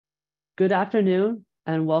Good afternoon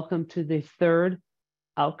and welcome to the third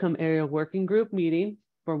Outcome Area Working Group meeting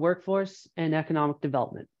for Workforce and Economic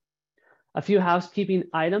Development. A few housekeeping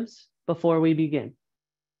items before we begin.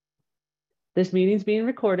 This meeting is being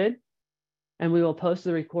recorded and we will post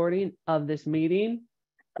the recording of this meeting,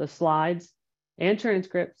 the slides, and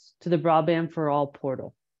transcripts to the Broadband for All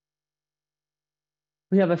portal.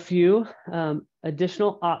 We have a few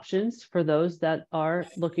additional options for those that are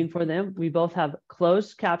looking for them. We both have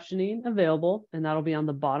closed captioning available, and that'll be on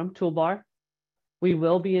the bottom toolbar. We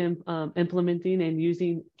will be implementing and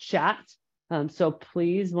using chat. So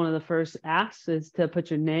please, one of the first asks is to put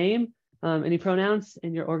your name, any pronouns,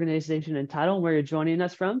 and your organization and title, where you're joining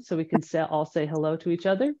us from, so we can all say hello to each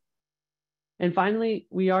other. And finally,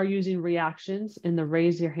 we are using reactions in the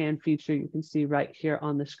raise your hand feature you can see right here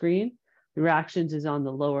on the screen. The reactions is on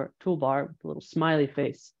the lower toolbar with a little smiley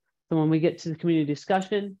face. So when we get to the community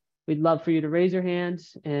discussion, we'd love for you to raise your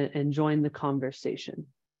hands and join the conversation.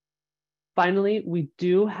 Finally, we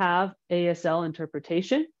do have ASL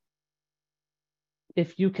interpretation.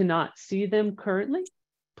 If you cannot see them currently,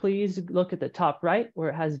 please look at the top right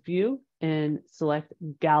where it has view and select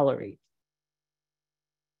gallery.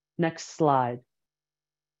 Next slide.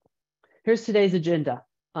 Here's today's agenda.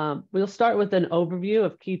 We'll start with an overview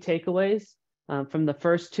of key takeaways from the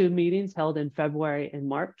first two meetings held in February and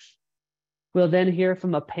March. We'll then hear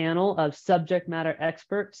from a panel of subject matter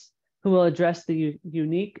experts who will address the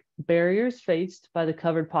unique barriers faced by the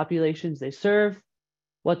covered populations they serve,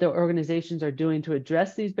 what their organizations are doing to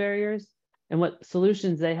address these barriers, and what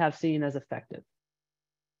solutions they have seen as effective.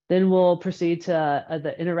 Then we'll proceed to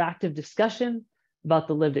the interactive discussion about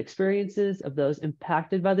the lived experiences of those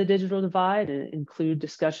impacted by the digital divide and include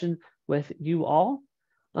discussion with you all,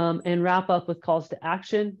 and wrap up with calls to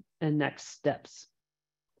action and next steps.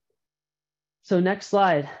 So next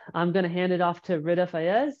slide, I'm going to hand it off to Rita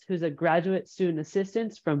Fayez, who's a graduate student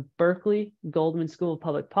assistant from Berkeley Goldman School of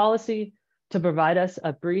Public Policy, to provide us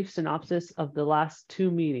a brief synopsis of the last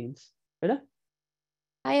two meetings. Rita?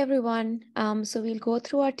 Hi, everyone. So we'll go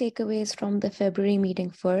through our takeaways from the February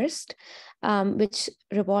meeting first, which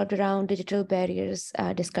revolved around digital barriers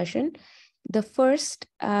discussion. The first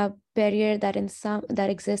barrier that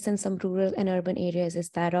exists in some rural and urban areas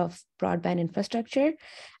is that of broadband infrastructure,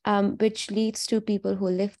 which leads to people who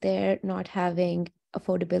live there not having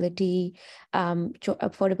affordability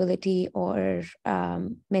or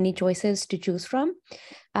many choices to choose from.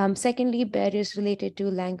 Secondly, barriers related to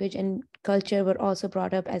language and culture were also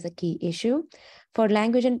brought up as a key issue. For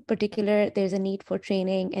language in particular, there's a need for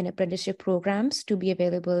training and apprenticeship programs to be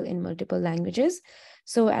available in multiple languages,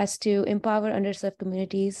 so as to empower underserved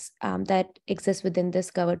communities that exist within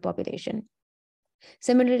this covered population.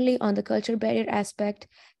 Similarly, on the culture barrier aspect,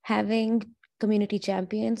 having community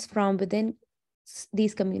champions from within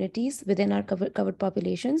these communities within our covered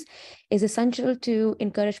populations is essential to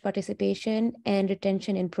encourage participation and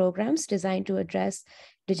retention in programs designed to address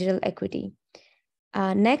digital equity.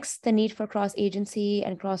 Next, the need for cross-agency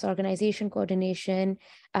and cross-organization coordination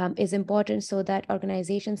is important so that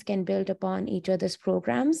organizations can build upon each other's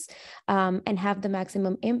programs and have the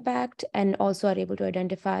maximum impact, and also are able to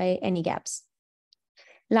identify any gaps.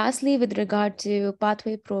 Lastly, with regard to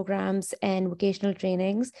pathway programs and vocational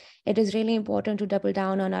trainings, it is really important to double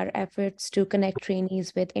down on our efforts to connect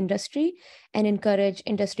trainees with industry and encourage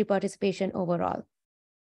industry participation overall.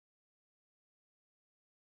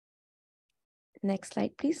 Next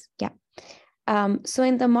slide, please. Yeah. So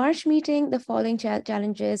in the March meeting, the following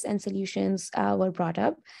challenges and solutions were brought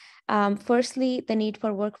up. Firstly, the need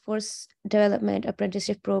for workforce development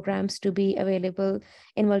apprenticeship programs to be available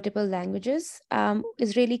in multiple languages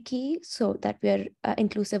is really key, so that we are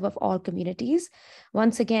inclusive of all communities.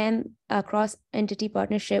 Once again, a cross-entity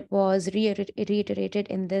partnership was reiterated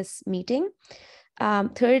in this meeting.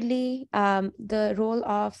 Thirdly, the role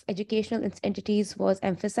of educational entities was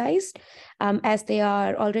emphasized, as they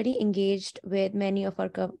are already engaged with many of our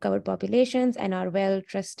covered populations and are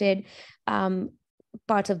well-trusted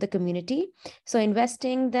parts of the community. So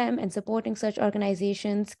investing them and supporting such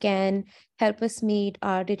organizations can help us meet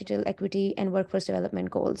our digital equity and workforce development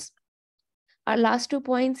goals. Our last 2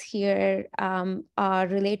 points here are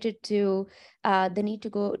related to the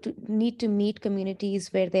need to meet communities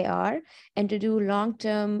where they are and to do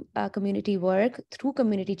long-term community work through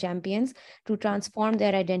community champions to transform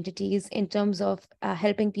their identities in terms of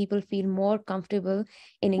helping people feel more comfortable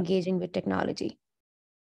in engaging with technology.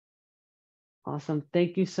 Awesome.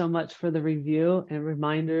 Thank you so much for the review and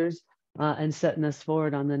reminders and setting us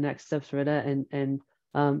forward on the next steps, Rita. And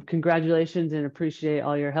congratulations, and appreciate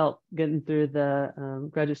all your help getting through the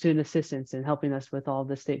graduate student assistance and helping us with all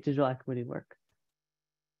the state digital equity work.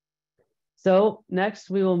 So next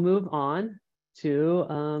we will move on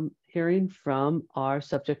to hearing from our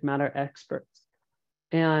subject matter experts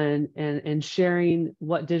and sharing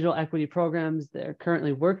what digital equity programs they're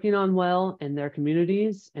currently working on well in their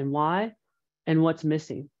communities and why, and what's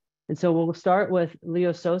missing. And so we'll start with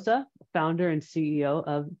Leo Sosa, founder and CEO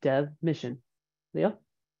of Dev Mission. Leo?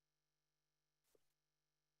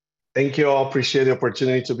 Thank you all. Appreciate the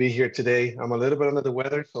opportunity to be here today. I'm a little bit under the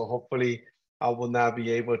weather, so hopefully I will not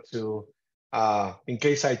be able to, in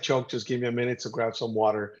case I choke, just give me a minute to grab some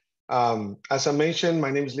water. As I mentioned, my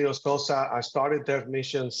name is Leo Sosa. I started Dev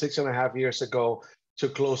Mission 6.5 years ago to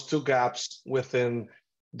close 2 gaps within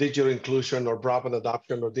digital inclusion or broadband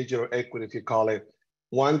adoption or digital equity, if you call it.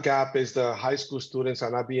 One gap is the high school students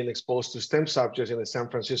are not being exposed to STEM subjects in the San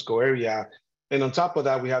Francisco area. And on top of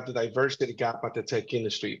that, we have the diversity gap at the tech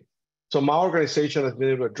industry. So my organization has been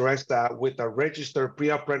able to address that with a registered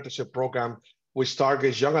pre-apprenticeship program, which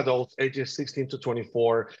targets young adults ages 16 to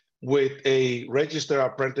 24 with a registered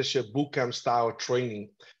apprenticeship bootcamp style training,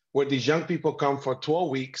 where these young people come for 12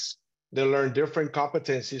 weeks. They learn different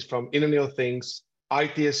competencies from Internet of Things,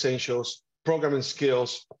 IT essentials, programming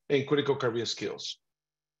skills, and critical career skills.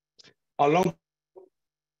 Along.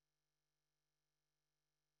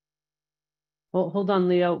 Oh, hold on,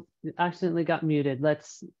 Leo. You accidentally got muted.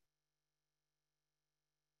 Let's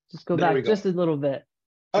just go back just a little bit.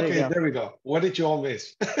 There we go. What did you all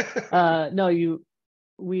miss? No,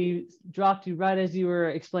 we dropped you right as you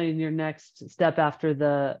were explaining your next step after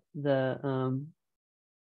the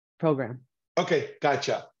program. Okay,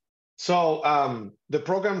 gotcha. So the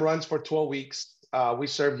program runs for 12 weeks. We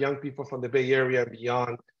serve young people from the Bay Area and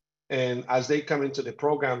beyond. And as they come into the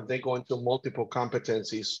program, they go into multiple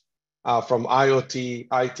competencies from IoT,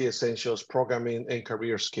 IT essentials, programming, and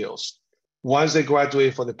career skills. Once they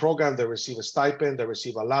graduate from the program, they receive a stipend, they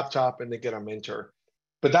receive a laptop, and they get a mentor.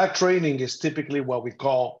 But that training is typically what we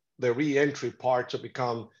call the re-entry part to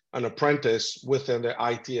become an apprentice within the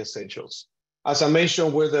IT essentials. As I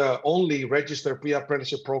mentioned, we're the only registered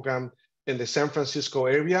pre-apprenticeship program in the San Francisco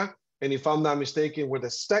area. And if I'm not mistaken, we're the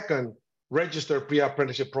second registered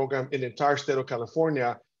pre-apprenticeship program in the entire state of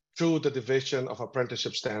California through the Division of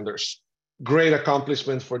Apprenticeship Standards. Great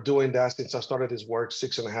accomplishment for doing that since I started this work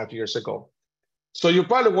 6.5 years ago. So you're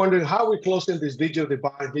probably wondering how we're closing this digital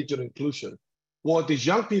divide, digital inclusion. Well, these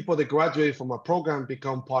young people that graduate from our program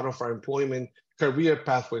become part of our employment career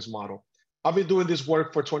pathways model. I've been doing this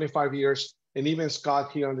work for 25 years, and even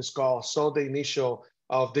Scott here on this call saw the initial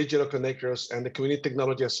of Digital Connectors and the Community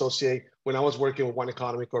Technology Associate when I was working with One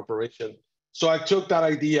Economy Corporation. So I took that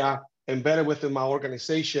idea, embedded within my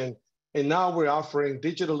organization, and now we're offering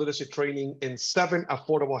digital literacy training in 7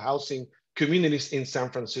 affordable housing communities in San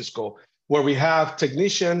Francisco, where we have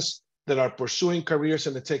technicians that are pursuing careers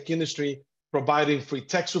in the tech industry, providing free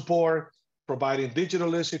tech support, providing digital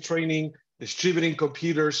literacy training, distributing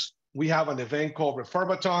computers. We have an event called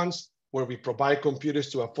Refurbitons, where we provide computers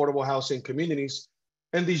to affordable housing communities.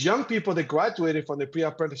 And these young people that graduated from the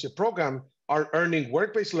pre-apprenticeship program are earning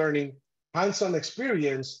work-based learning, hands-on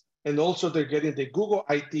experience, and also they're getting the Google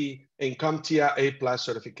IT and CompTIA A+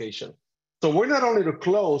 certification. So we're not only to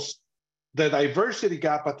close the diversity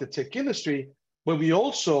gap at the tech industry, but we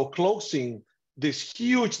also closing this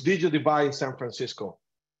huge digital divide in San Francisco.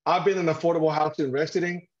 I've been an affordable housing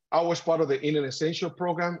resident. I was part of the Internet Essential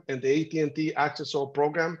program and the AT&T Access All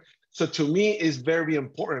program. So to me, it's very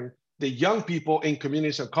important that young people in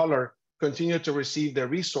communities of color continue to receive the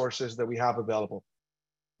resources that we have available.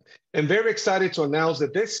 I'm very excited to announce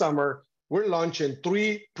that this summer, we're launching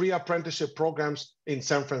 3 pre-apprenticeship programs in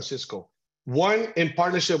San Francisco. One in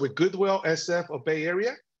partnership with Goodwill SF of Bay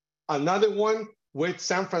Area, another one with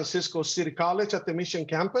San Francisco City College at the Mission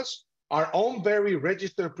campus, our own very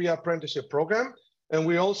registered pre-apprenticeship program, and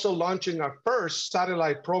we're also launching our first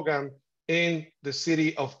satellite program in the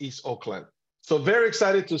city of East Oakland. So very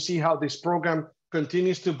excited to see how this program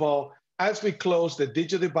continues to evolve as we close the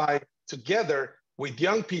digital divide together with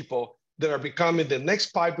young people that are becoming the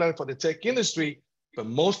next pipeline for the tech industry. But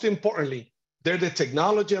most importantly, they're the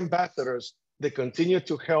technology ambassadors that continue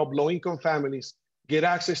to help low-income families get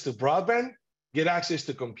access to broadband, get access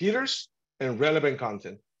to computers, and relevant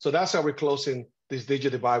content. So that's how we're closing this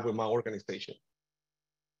digital divide with my organization.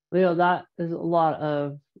 Leo, that is a lot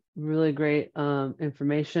of really great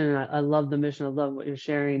information. I love the mission. I love what you're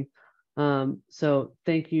sharing. So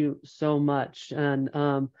thank you so much. And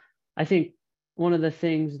I think one of the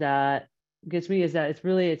things that gets me is that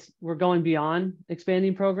we're going beyond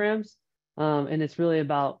expanding programs. And it's really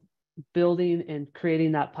about building and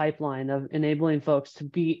creating that pipeline of enabling folks to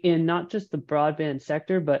be in not just the broadband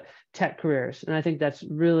sector, but tech careers. And I think that's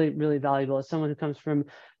really, really valuable. As someone who comes from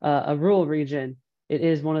a rural region, it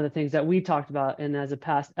is one of the things that we talked about. And as a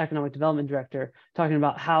past economic development director, talking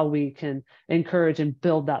about how we can encourage and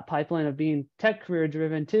build that pipeline of being tech career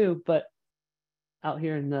driven too, but out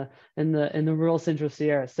here in the rural Central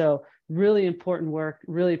Sierra. So really important work.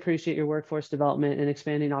 Really appreciate your workforce development and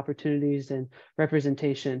expanding opportunities and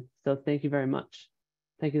representation. So thank you very much.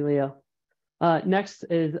 Thank you, Leo. Next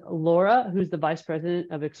is Laura, who's the Vice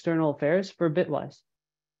President of External Affairs for Bitwise.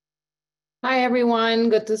 Hi, everyone.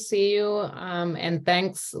 Good to see you. And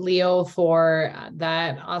thanks, Leo, for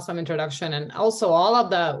that awesome introduction and also all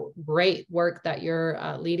of the great work that you're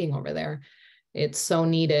leading over there. It's so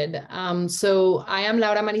needed. So I am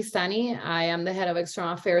Laura Maristani. I am the head of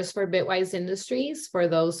external affairs for Bitwise Industries. For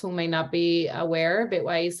those who may not be aware,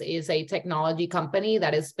 Bitwise is a technology company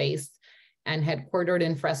that is based and headquartered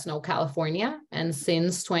in Fresno, California. And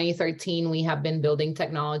since 2013, we have been building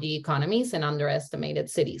technology economies in underestimated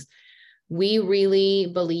cities. We really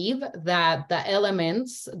believe that the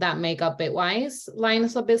elements that make up Bitwise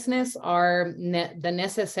lines of business are the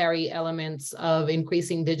necessary elements of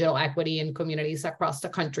increasing digital equity in communities across the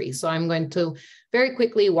country. So I'm going to very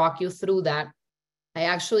quickly walk you through that. I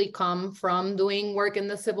actually come from doing work in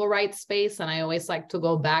the civil rights space, and I always like to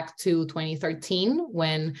go back to 2013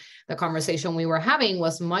 when the conversation we were having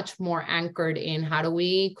was much more anchored in how do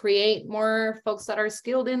we create more folks that are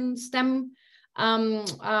skilled in STEM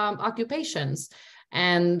occupations.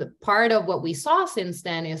 And part of what we saw since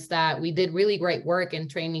then is that we did really great work in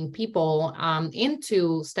training people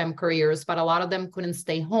into STEM careers, but a lot of them couldn't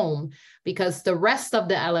stay home because the rest of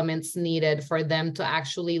the elements needed for them to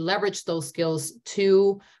actually leverage those skills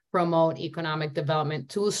to promote economic development,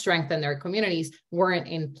 to strengthen their communities, weren't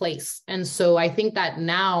in place. And so I think that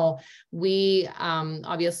now we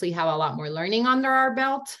obviously have a lot more learning under our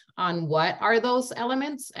belt on what are those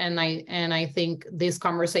elements. And I think this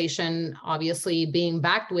conversation, obviously being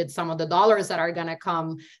backed with some of the dollars that are gonna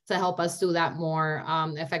come to help us do that more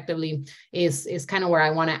effectively is kind of where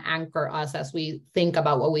I wanna anchor us as we think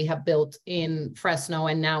about what we have built in Fresno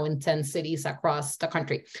and now in 10 cities across the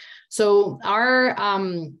country. So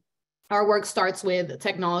our work starts with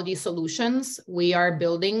technology solutions. We are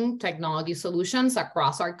building technology solutions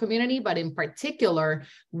across our community, but in particular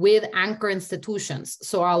with anchor institutions.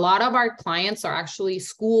 So a lot of our clients are actually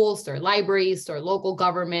schools, their libraries, their local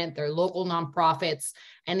government, their local nonprofits.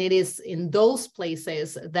 And it is in those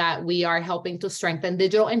places that we are helping to strengthen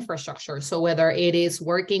digital infrastructure. So whether it is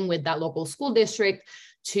working with that local school district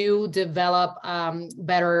to develop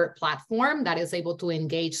better platform that is able to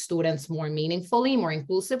engage students more meaningfully, more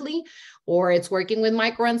inclusively, or it's working with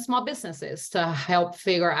micro and small businesses to help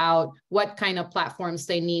figure out what kind of platforms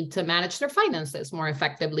they need to manage their finances more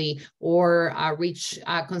effectively or reach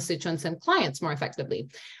constituents and clients more effectively.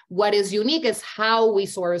 What is unique is how we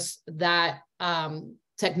source that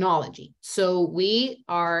technology. So we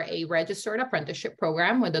are a registered apprenticeship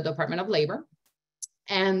program with the Department of Labor.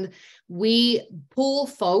 And we pull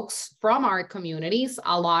folks from our communities,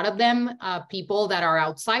 a lot of them people that are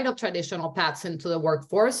outside of traditional paths into the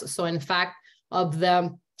workforce. So in fact, of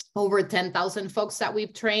the over 10,000 folks that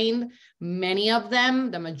we've trained, many of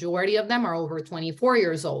them, the majority of them are over 24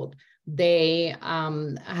 years old. They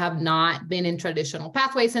have not been in traditional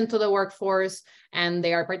pathways into the workforce, and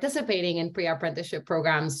they are participating in pre-apprenticeship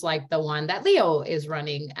programs like the one that Leo is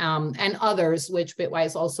running and others, which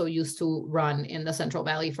Bitwise also used to run in the Central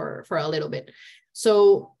Valley for a little bit.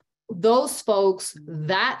 So those folks,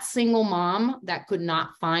 that single mom that could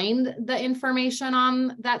not find the information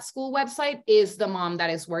on that school website is the mom that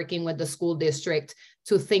is working with the school district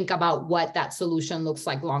to think about what that solution looks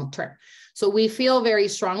like long-term. So we feel very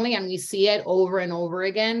strongly, and we see it over and over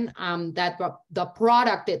again, that the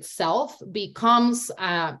product itself becomes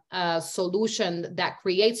a solution that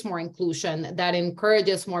creates more inclusion, that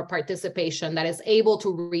encourages more participation, that is able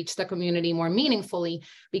to reach the community more meaningfully,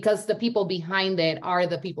 because the people behind it are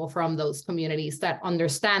the people from those communities that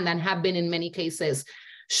understand and have been in many cases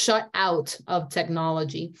shut out of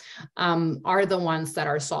technology, are the ones that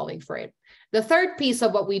are solving for it. The third piece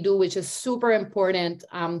of what we do, which is super important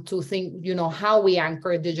to think, how we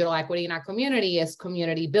anchor digital equity in our community, is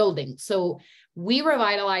community building. So we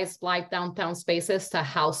revitalize Blythe downtown spaces to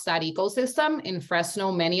house that ecosystem. In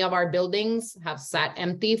Fresno, many of our buildings have sat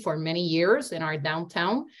empty for many years in our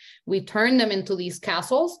downtown. We turn them into these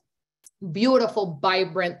castles, beautiful,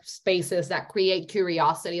 vibrant spaces that create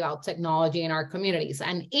curiosity about technology in our communities.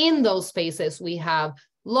 And in those spaces, we have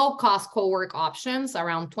low-cost co-work options,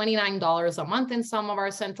 around $29 a month in some of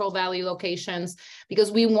our Central Valley locations,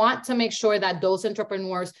 because we want to make sure that those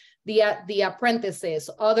entrepreneurs, the apprentices,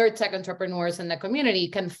 other tech entrepreneurs in the community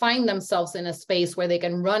can find themselves in a space where they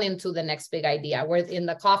can run into the next big idea, where in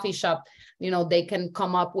the coffee shop, they can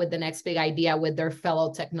come up with the next big idea with their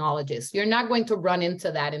fellow technologists. You're not going to run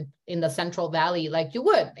into that in the Central Valley like you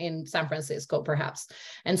would in San Francisco, perhaps.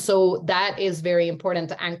 And so that is very important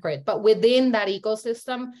to anchor it. But within that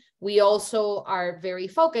ecosystem, we also are very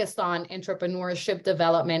focused on entrepreneurship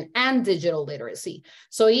development and digital literacy.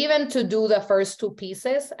 So even to do the first two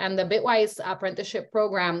pieces, and the Bitwise apprenticeship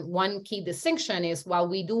program, one key distinction is while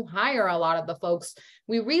we do hire a lot of the folks,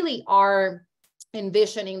 we really are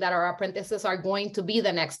envisioning that our apprentices are going to be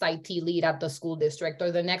the next IT lead at the school district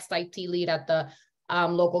or the next IT lead at the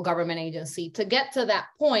local government agency. To get to that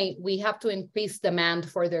point, we have to increase demand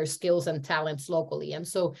for their skills and talents locally. And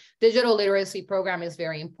so digital literacy program is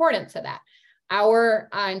very important to that. Our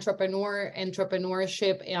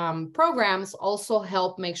entrepreneurship programs also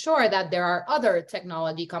help make sure that there are other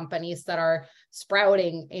technology companies that are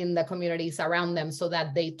sprouting in the communities around them so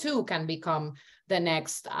that they too can become the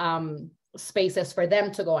next spaces for them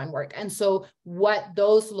to go and work. And so what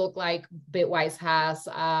those look like, Bitwise has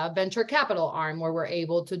a venture capital arm where we're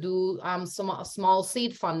able to do some small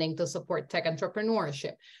seed funding to support tech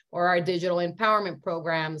entrepreneurship, or our digital empowerment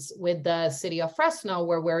programs with the city of Fresno,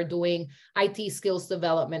 where we're doing IT skills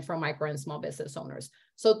development for micro and small business owners.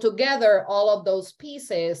 So together, all of those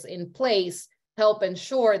pieces in place help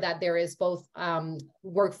ensure that there is both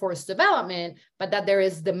workforce development, but that there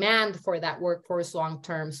is demand for that workforce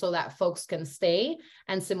long-term so that folks can stay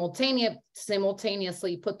and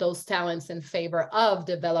simultaneously put those talents in favor of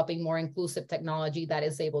developing more inclusive technology that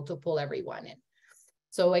is able to pull everyone in.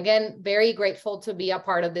 So again, very grateful to be a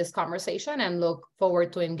part of this conversation and look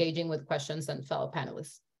forward to engaging with questions and fellow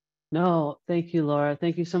panelists. No, thank you, Laura.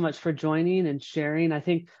 Thank you so much for joining and sharing.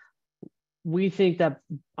 We think that,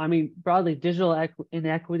 broadly, digital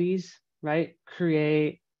inequities, right,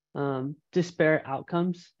 create disparate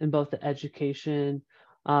outcomes in both the education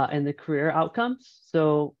and the career outcomes.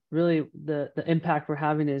 So really the impact we're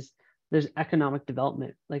having is there's economic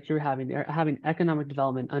development, like you're having economic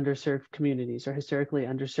development, underserved communities or historically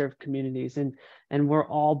underserved communities. And we're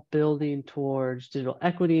all building towards digital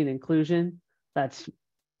equity and inclusion that's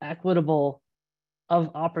equitable of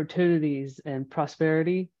opportunities and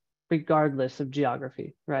prosperity, regardless of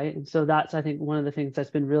geography, right? And so that's, I think, one of the things that's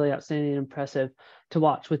been really outstanding and impressive to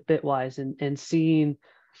watch with Bitwise and seeing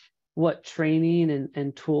what training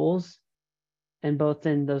and tools, and both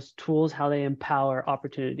in those tools, how they empower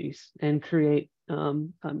opportunities and create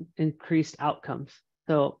increased outcomes.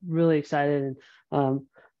 So really excited and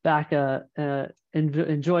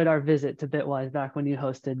enjoyed our visit to Bitwise back when you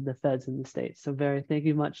hosted the Feds in the States. So thank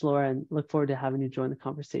you much, Laura, and look forward to having you join the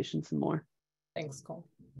conversation some more. Thanks, Cole.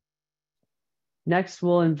 Next,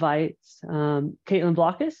 we'll invite Caitlin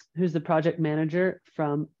Blockus, who's the project manager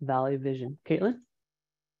from Valley Vision. Caitlin?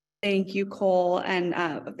 Thank you, Cole, and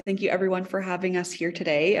thank you everyone for having us here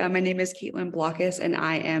today. My name is Caitlin Blockus, and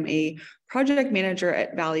I am a project manager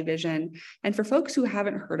at Valley Vision. And for folks who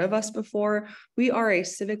haven't heard of us before, we are a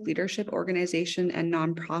civic leadership organization and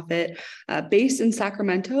nonprofit based in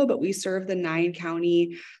Sacramento, but we serve the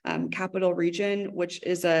 9-county capital region, which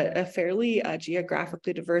is a fairly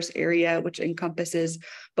geographically diverse area, which encompasses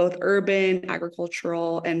both urban,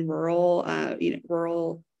 agricultural, and rural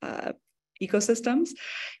ecosystems.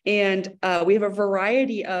 And we have a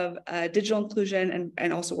variety of digital inclusion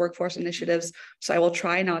and also workforce initiatives. So I will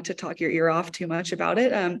try not to talk your ear off too much about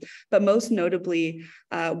it. But most notably,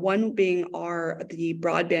 one being the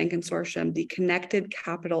broadband consortium, the Connected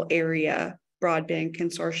Capital Area broadband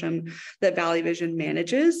consortium that Valley Vision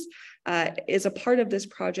manages. Is a part of this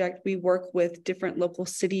project. We work with different local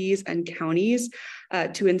cities and counties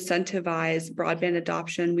to incentivize broadband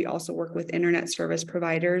adoption. We also work with internet service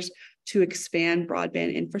providers to expand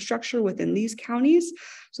broadband infrastructure within these counties.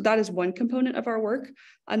 So that is one component of our work.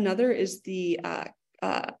 Another is the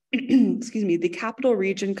the Capital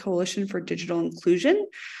Region Coalition for Digital Inclusion,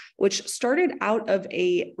 which started out of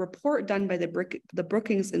a report done by the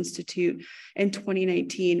Brookings Institute in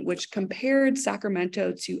 2019, which compared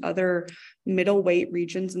Sacramento to other middleweight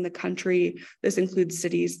regions in the country. This includes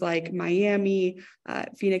cities like Miami,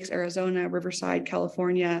 Phoenix, Arizona, Riverside,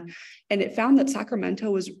 California. And it found that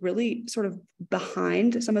Sacramento was really sort of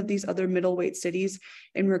behind some of these other middleweight cities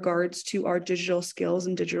in regards to our digital skills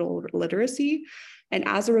and digital literacy. And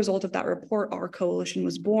as a result of that report, our coalition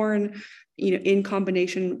was born, in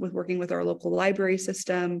combination with working with our local library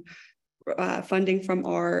system, funding from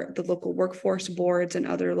the local workforce boards and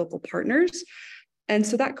other local partners. And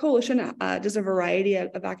so that coalition does a variety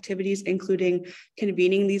of activities, including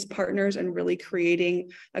convening these partners and really creating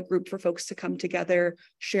a group for folks to come together,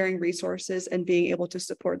 sharing resources and being able to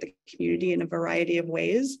support the community in a variety of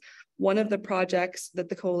ways. One of the projects that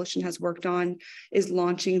the coalition has worked on is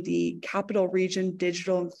launching the Capital Region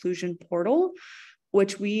Digital Inclusion Portal,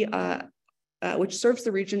 which serves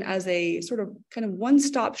the region as a sort of kind of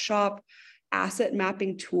one-stop shop asset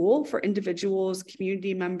mapping tool for individuals,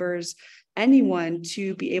 community members, anyone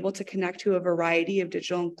to be able to connect to a variety of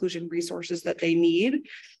digital inclusion resources that they need.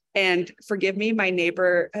 And forgive me, my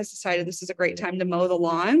neighbor has decided this is a great time to mow the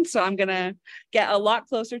lawn. So I'm going to get a lot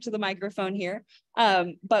closer to the microphone here.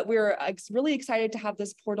 But we're really excited to have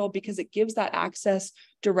this portal because it gives that access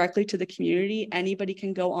directly to the community. Anybody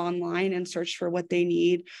can go online and search for what they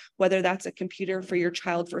need, whether that's a computer for your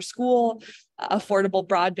child for school, affordable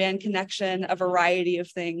broadband connection, a variety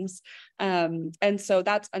of things. And so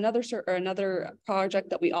that's another project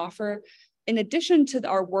that we offer. In addition to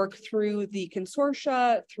our work through the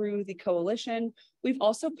consortia, through the coalition, we've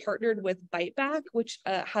also partnered with Biteback, which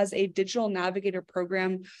has a digital navigator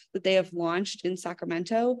program that they have launched in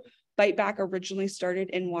Sacramento. Biteback originally started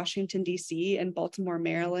in Washington, D.C. and Baltimore,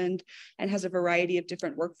 Maryland, and has a variety of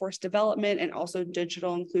different workforce development and also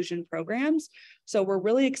digital inclusion programs. So we're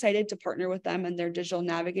really excited to partner with them and their digital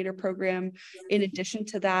navigator program. In addition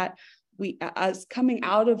to that, we, as coming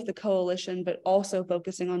out of the coalition, but also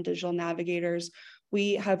focusing on digital navigators,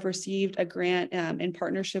 we have received a grant in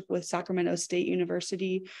partnership with Sacramento State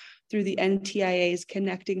University through the NTIA's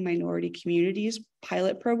Connecting Minority Communities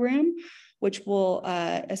pilot program, which will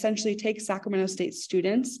essentially take Sacramento State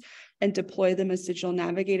students and deploy them as digital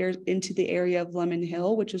navigators into the area of Lemon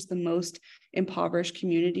Hill, which is the most impoverished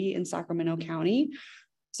community in Sacramento County.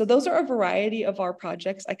 So those are a variety of our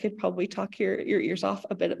projects. I could probably talk your ears off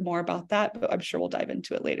a bit more about that, but I'm sure we'll dive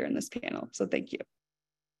into it later in this panel. So thank you.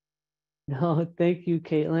 No, thank you,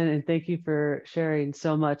 Caitlin, and thank you for sharing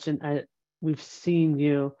so much. And we've seen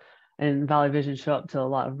you and Valley Vision show up to a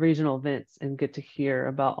lot of regional events and get to hear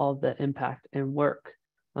about all the impact and work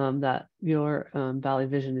that your Valley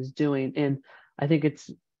Vision is doing. And I think it's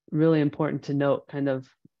really important to note kind of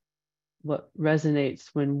what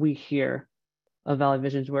resonates when we hear of Valley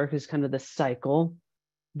Vision's work is kind of the cycle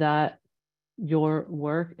that your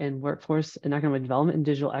work and workforce and economic development and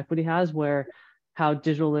digital equity has, where how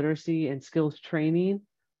digital literacy and skills training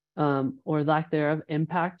or lack thereof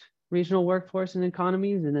impact regional workforce and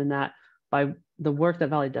economies. And then that by the work that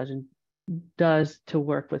Valley does to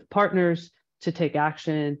work with partners to take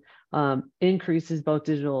action increases both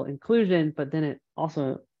digital inclusion, but then it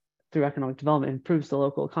also through economic development improves the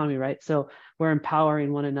local economy, right? So we're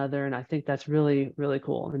empowering one another. And I think that's really, really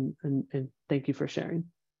cool. And thank you for sharing.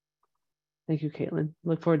 Thank you, Caitlin.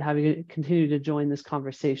 Look forward to having you continue to join this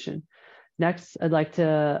conversation. Next, I'd like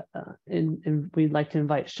to, we'd like to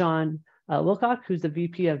invite Sean Wilcock, who's the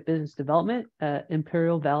VP of Business Development at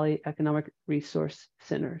Imperial Valley Economic Resource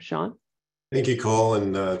Center. Sean. Thank you, Cole,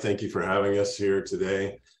 and thank you for having us here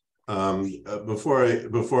today. Before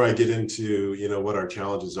I get into what our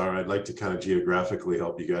challenges are, I'd like to kind of geographically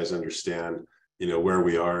help you guys understand where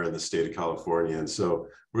we are in the state of California. And so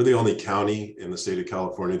we're the only county in the state of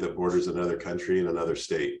California that borders another country and another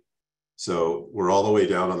state. So we're all the way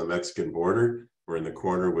down on the Mexican border. We're in the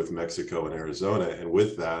corner with Mexico and Arizona, and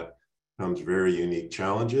with that comes very unique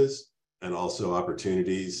challenges and also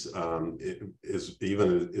opportunities,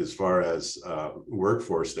 even as far as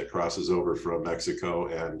workforce that crosses over from Mexico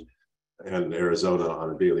and Arizona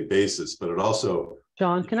on a daily basis. But it also,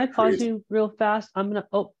 John, can I pause you real fast? I'm gonna,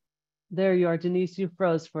 oh, there you are, Denise, you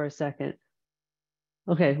froze for a second.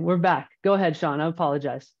 Okay, we're back. Go ahead, Sean, I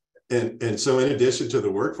apologize. And so in addition to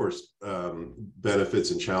the workforce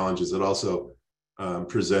benefits and challenges, it also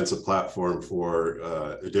presents a platform for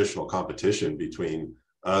additional competition between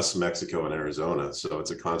us, Mexico, and Arizona. So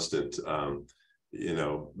it's a constant,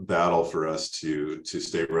 battle for us to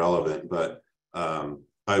stay relevant. But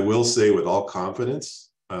I will say with all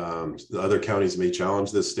confidence, the other counties may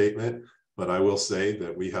challenge this statement, but I will say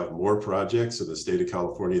that we have more projects in the state of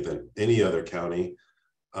California than any other county.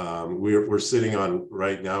 We're sitting on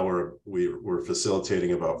right now, we're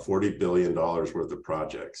facilitating about $40 billion worth of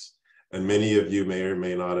projects. And many of you may or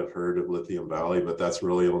may not have heard of Lithium Valley, but that's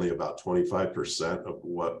really only about 25% of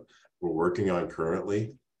what we're working on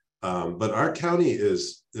currently. But our county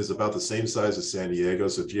is about the same size as San Diego,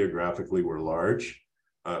 so geographically we're large.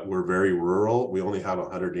 We're very rural. We only have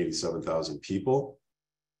 187,000 people.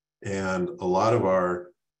 And a lot of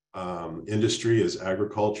our industry is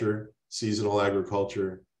agriculture, seasonal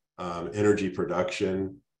agriculture, energy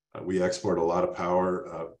production. We export a lot of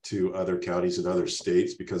power to other counties and other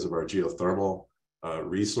states because of our geothermal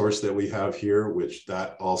resource that we have here, which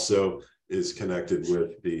that also is connected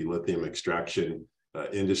with the lithium extraction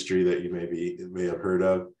industry that you may have heard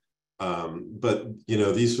of. But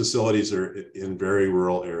these facilities are in very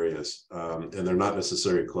rural areas, and they're not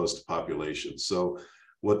necessarily close to population. So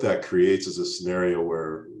what that creates is a scenario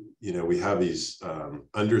where we have these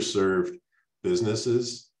underserved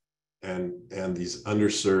businesses and these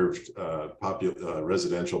underserved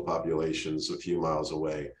residential populations a few miles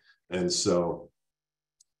away. And so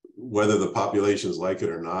whether the populations like it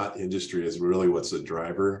or not, industry is really what's the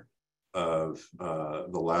driver of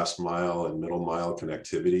the last mile and middle mile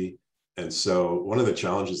connectivity. And so one of the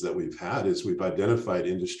challenges that we've had is we've identified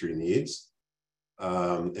industry needs,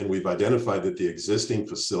 and we've identified that the existing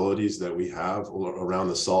facilities that we have around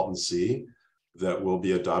the Salton Sea that will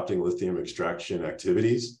be adopting lithium extraction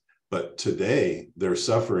activities, but today they're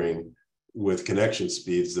suffering with connection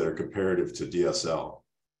speeds that are comparative to DSL.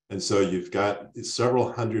 And so you've got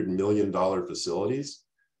several $100 million facilities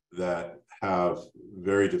that have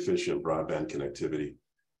very deficient broadband connectivity.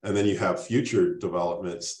 And then you have future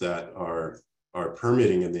developments that are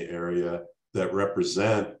permitting in the area that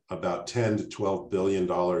represent about $10 to $12 billion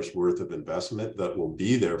worth of investment that will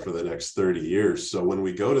be there for the next 30 years. So when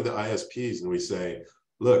we go to the ISPs and we say,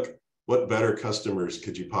 look, what better customers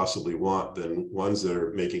could you possibly want than ones that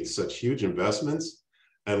are making such huge investments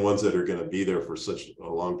and ones that are going to be there for such a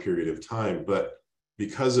long period of time? But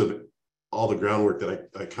because of all the groundwork that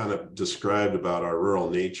I kind of described about our rural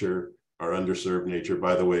nature, our underserved nature,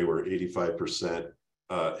 by the way, we're 85%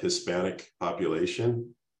 Hispanic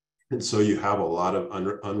population. And so you have a lot of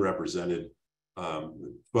unrepresented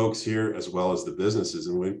folks here, as well as the businesses.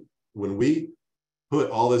 And when we put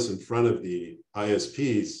all this in front of the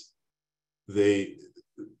ISPs,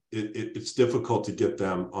 it's difficult to get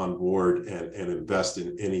them on board and invest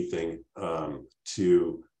in anything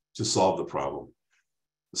to solve the problem.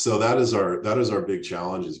 So that is our big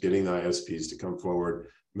challenge, is getting the ISPs to come forward,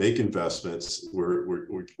 make investments.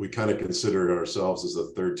 We kind of consider ourselves as a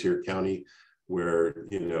third-tier county, where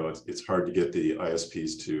it's hard to get the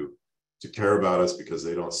ISPs to care about us because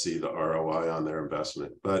they don't see the ROI on their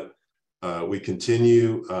investment. But we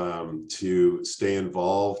continue to stay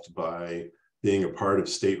involved by being a part of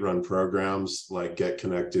state-run programs like Get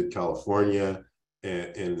Connected California,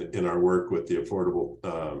 and in our work with the Affordable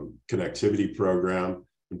Connectivity Program.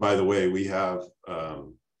 And by the way, we're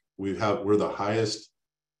the highest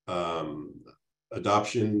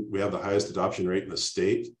adoption. We have the highest adoption rate in the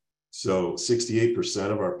state. So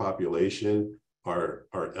 68% of our population are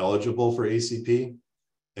eligible for ACP.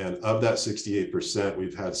 And of that 68%,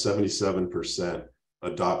 we've had 77%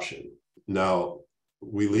 adoption. Now,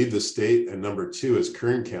 we lead the state, and number 2 is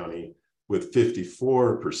Kern County with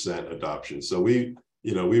 54% adoption. So we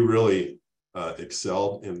really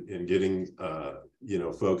excelled in getting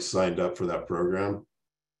folks signed up for that program.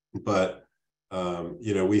 But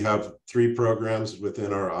we have 3 programs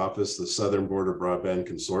within our office: the Southern Border Broadband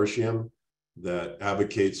Consortium, that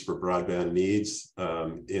advocates for broadband needs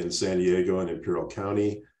in San Diego and Imperial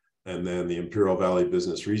County, and then the Imperial Valley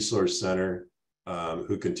Business Resource Center,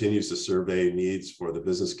 who continues to survey needs for the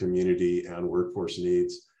business community and workforce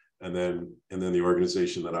needs, and then the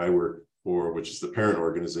organization that I work for, which is the parent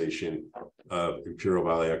organization of Imperial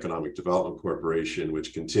Valley Economic Development Corporation,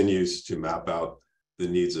 which continues to map out the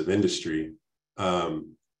needs of industry.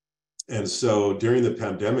 And so during the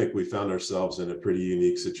pandemic, we found ourselves in a pretty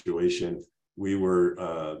unique situation. We were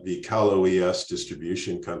the CalOES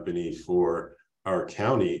distribution company for our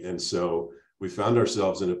county. And so we found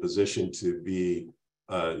ourselves in a position to be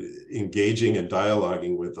engaging and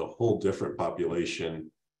dialoguing with a whole different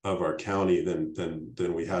population of our county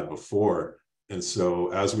than we had before. And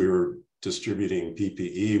so as we were distributing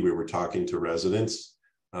PPE, we were talking to residents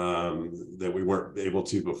that we weren't able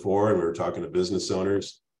to before, and we were talking to business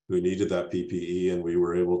owners who needed that PPE, and we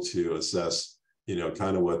were able to assess,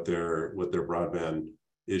 kind of what their broadband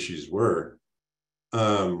issues were.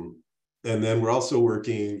 And then we're also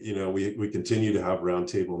working, we continue to have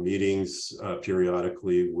roundtable meetings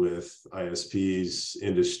periodically with ISPs,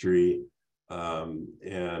 industry, and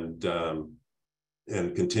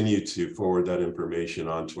continue to forward that information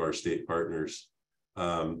on to our state partners.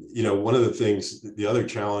 One of the things, the other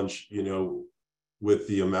challenge, with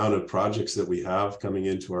the amount of projects that we have coming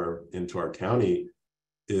into our county,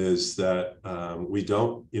 is that we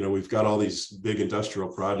don't, we've got all these big industrial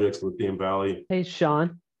projects, Lithium Valley. Hey,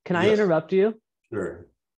 Sean, can I interrupt you? Sure.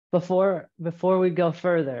 Before we go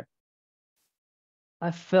further,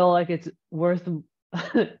 I feel like it's worth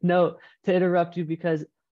note to interrupt you, because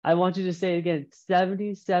I want you to say it again.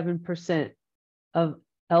 77% of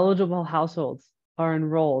eligible households are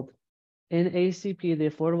enrolled in ACP, the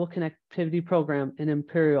Affordable Connectivity Program in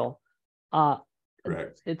Imperial.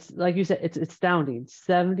 Correct. It's like you said, it's astounding.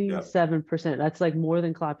 77%. That's like more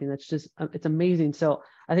than clapping. That's just, it's amazing. So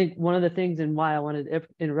I think one of the things and why I wanted to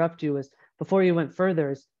interrupt you was before you went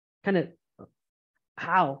further is kind of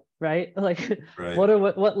how, right? Like Right.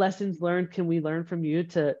 what lessons learned can we learn from you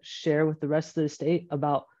to share with the rest of the state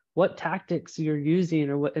about what tactics you're using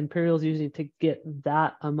or what Imperial's using to get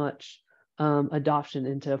that much adoption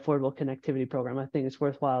into affordable connectivity program? I think it's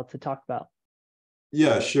worthwhile to talk about.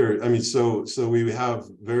 Yeah, sure. I mean, so we have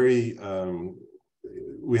we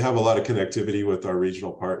have a lot of connectivity with our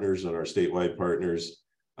regional partners and our statewide partners,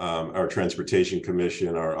 our Transportation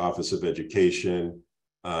Commission, our Office of Education,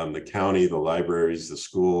 the county, the libraries, the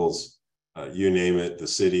schools, you name it, the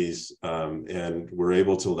cities, and we're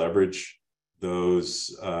able to leverage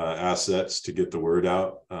those assets to get the word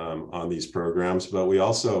out on these programs. But we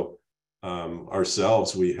also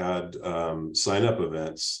ourselves, we had sign-up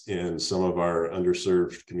events in some of our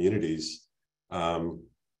underserved communities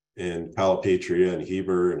in Calipatria and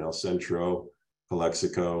Heber and El Centro,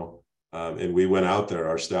 Calexico, and we went out there.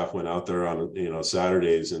 Our staff went out there on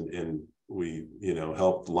Saturdays, and we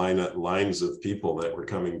helped line up lines of people that were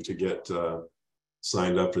coming to get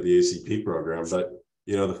signed up for the ACP program. But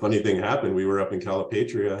the funny thing happened. We were up in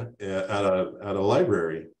Calipatria at a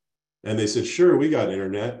library. And they said, sure, we got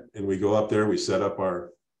internet. And we go up there, we set up our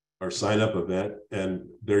sign up event, and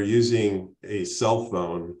they're using a cell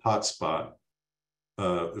phone hotspot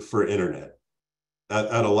for internet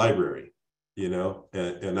at a librry,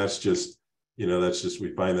 and that's just,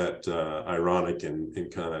 we find that ironic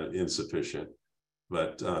and kind of insufficient.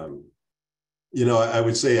 But, I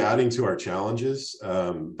would say adding to our challenges,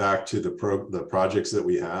 back to the projects that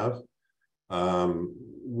we have,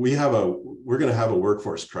 we're going to have a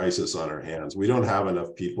workforce crisis on our hands. We don't have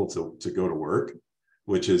enough people to go to work,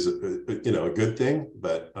 which is a good thing.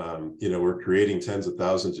 But we're creating tens of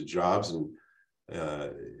thousands of jobs in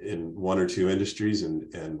one or two industries,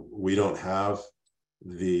 and we don't have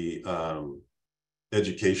the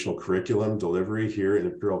educational curriculum delivery here in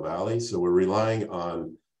Imperial Valley. So we're relying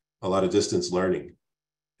on a lot of distance learning.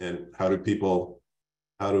 And how do people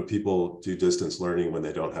do distance learning when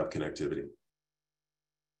they don't have connectivity?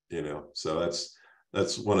 So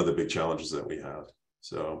that's one of the big challenges that we have.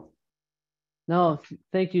 So no,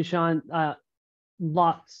 thank you, Sean.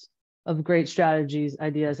 Lots of great strategies,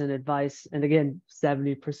 ideas, and advice. And again,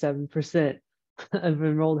 77% of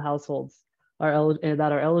enrolled households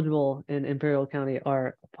that are eligible in Imperial County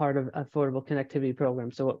are part of affordable connectivity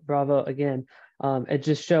program. So bravo again. It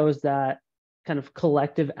just shows that kind of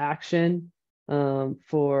collective action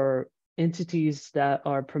for entities that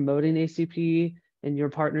are promoting ACP and your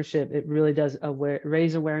partnership. It really does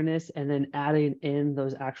raise awareness, and then adding in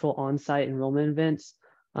those actual on-site enrollment events,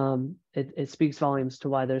 it speaks volumes to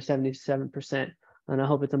why they're 77%. And I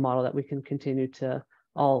hope it's a model that we can continue to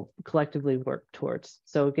all collectively work towards.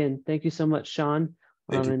 So again, thank you so much, Sean.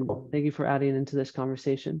 And thank you for adding into this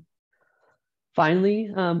conversation.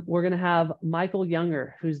 Finally, we're going to have Michael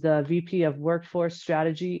Younger, who's the VP of Workforce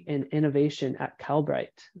Strategy and Innovation at Calbright.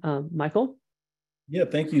 Michael? Yeah,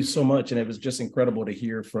 thank you so much. And it was just incredible to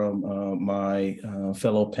hear from my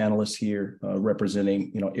fellow panelists here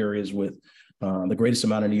representing areas with the greatest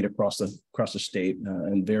amount of need across the state,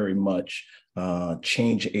 and very much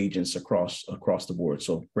change agents across the board.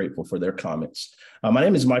 So grateful for their comments. My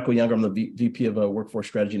name is Michael Younger. I'm the VP of Workforce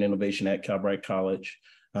Strategy and Innovation at Calbright College.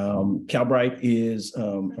 Calbright is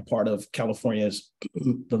a part of California's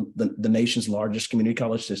the nation's largest community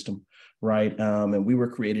college system, right? And we were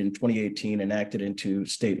created in 2018, enacted into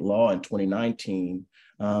state law in 2019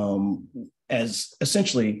 as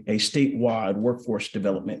essentially a statewide workforce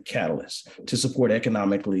development catalyst to support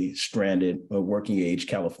economically stranded working age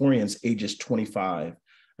Californians ages 25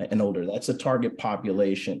 and older. That's a target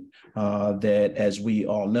population that, as we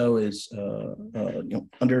all know, is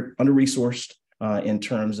under-resourced in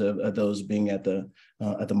terms of those being at the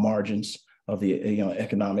margins of the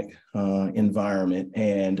economic environment.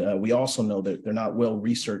 And we also know that they're not well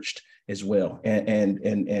researched as well. And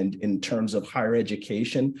in terms of higher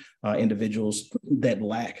education, individuals that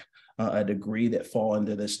lack a degree that fall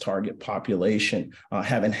into this target population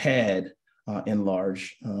haven't had in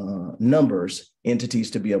large numbers entities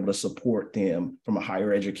to be able to support them from a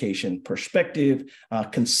higher education perspective,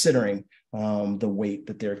 considering the weight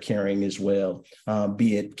that they're carrying as well,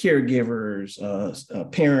 be it caregivers,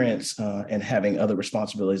 parents, and having other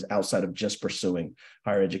responsibilities outside of just pursuing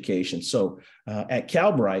higher education. So at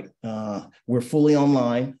Calbright, we're fully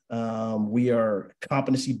online. We are a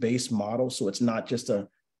competency-based model, so it's not just an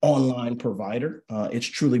online provider. It's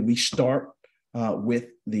truly, we start with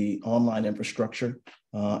the online infrastructure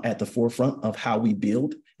at the forefront of how we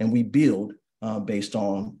build, and we build based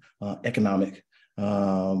on economic,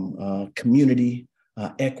 community,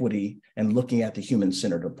 equity, and looking at the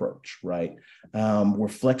human-centered approach, right? We're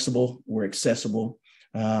flexible, we're accessible.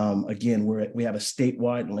 Again, we have a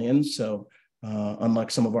statewide lens, so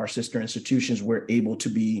unlike some of our sister institutions, we're able to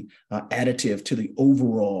be additive to the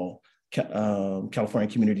overall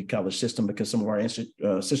California community college system, because some of our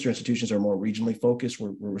sister institutions are more regionally focused.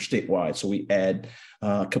 We're statewide, so we add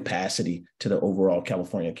capacity to the overall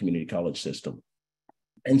California community college system.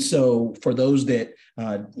 And so for those that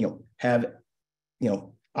have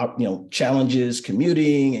challenges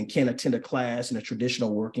commuting and can't attend a class in a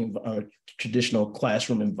traditional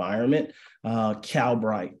classroom environment,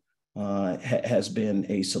 CalBrite has been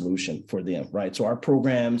a solution for them, right? So our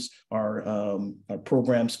programs are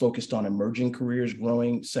programs focused on emerging careers,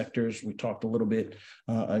 growing sectors. We talked a little bit,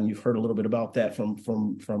 and you've heard a little bit about that from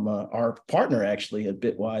our partner actually at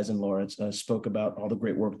Bitwise, and Lawrence spoke about all the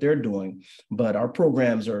great work they're doing. But our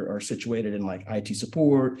programs are situated in like IT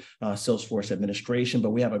support, Salesforce administration,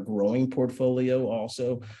 but we have a growing portfolio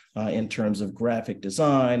also in terms of graphic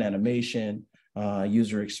design, animation,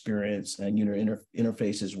 user experience, and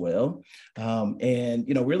interface as well. And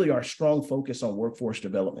really our strong focus on workforce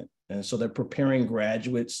development. And so they're preparing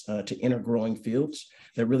graduates to enter growing fields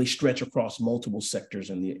that really stretch across multiple sectors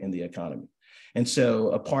in the economy. And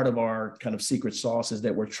so a part of our kind of secret sauce is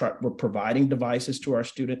that we're providing devices to our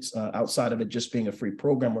students outside of it just being a free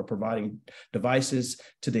program. We're providing devices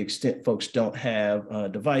to the extent folks don't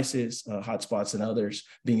have devices, hotspots and others,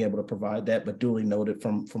 being able to provide that, but duly noted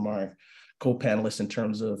from our co-panelists in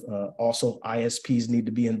terms of also ISPs need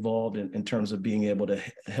to be involved in terms of being able to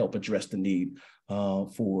help address the need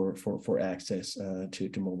for access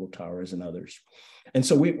to mobile towers and others. And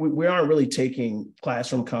so we aren't really taking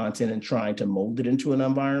classroom content and trying to mold it into an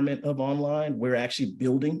environment of online. We're actually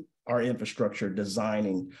building our infrastructure,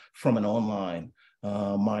 designing from an online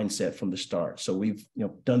mindset from the start. So we've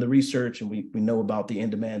done the research, and we know about the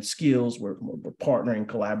in-demand skills. We're partnering,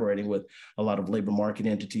 collaborating with a lot of labor market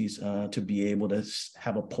entities to be able to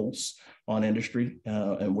have a pulse on industry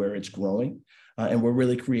and where it's growing. And we're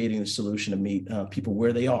really creating a solution to meet people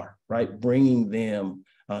where they are, right? Bringing them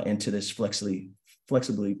into this flexibly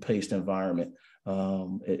paced environment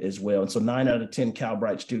as well. And so 9 out of 10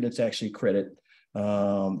 CalBrite students actually credit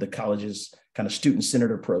the college's kind of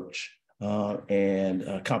student-centered approach and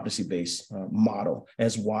competency-based model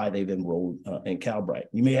as why they've enrolled in CalBrite.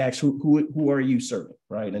 You may ask, who are you serving,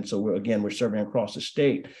 right? And so we're serving across the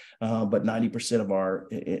state, but 90% of our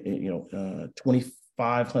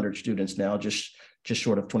 2,500 students now, just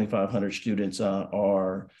short of 2,500 students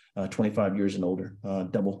are 25 years and older,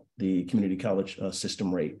 double the community college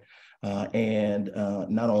system rate. And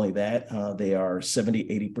not only that, they are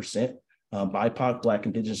 70-80% BIPOC, Black,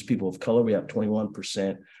 Indigenous, people of color. We have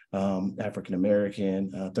 21%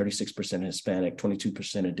 African-American, 36% Hispanic,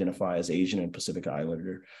 22% identify as Asian and Pacific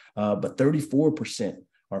Islander, but 34%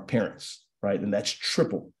 are parents, right? And that's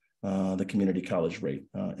triple the community college rate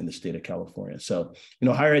in the state of California. So,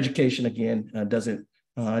 higher education, again, doesn't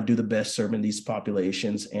do the best serving these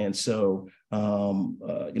populations. And so,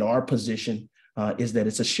 our position is that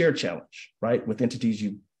it's a shared challenge, right? With entities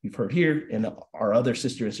you've heard here and our other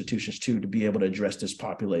sister institutions too, to be able to address this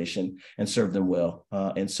population and serve them well.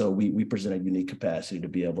 And so we present a unique capacity to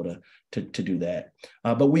be able to do that.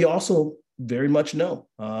 But we also very much know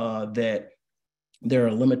that there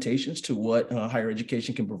are limitations to what higher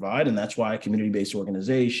education can provide. And that's why community-based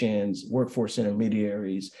organizations, workforce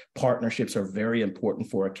intermediaries, partnerships are very important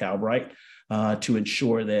for a CalBrite to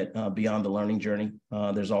ensure that beyond the learning journey,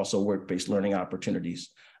 there's also work-based learning opportunities.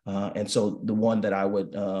 And so the one that I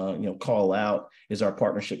would, call out is our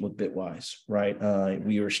partnership with Bitwise, right?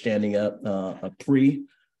 We are standing up a pre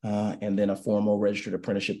and then a formal registered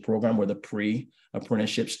apprenticeship program where the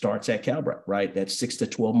pre-apprenticeship starts at CalBrite, right? That 6 to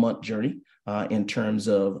 12-month journey in terms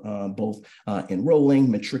of both enrolling,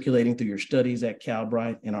 matriculating through your studies at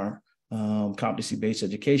CalBrite in our competency-based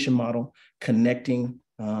education model, connecting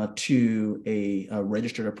to a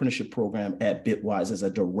registered apprenticeship program at Bitwise as a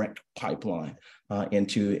direct pipeline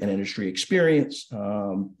into an industry experience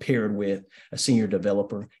paired with a senior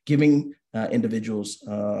developer, giving individuals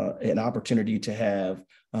an opportunity to have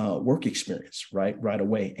work experience right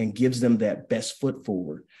away, and gives them that best foot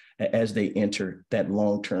forward as they enter that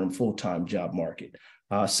long-term full-time job market.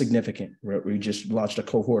 significant. We just launched a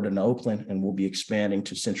cohort in Oakland, and we'll be expanding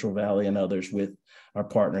to Central Valley and others with our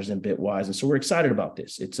partners in Bitwise. And so we're excited about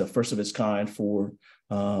this. It's a first of its kind for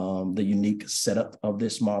the unique setup of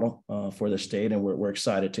this model for the state. And we're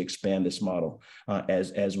excited to expand this model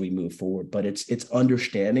as we move forward. But it's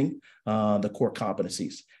understanding the core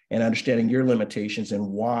competencies and understanding your limitations and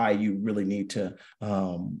why you really need to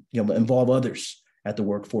involve others at the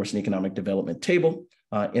workforce and economic development table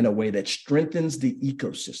in a way that strengthens the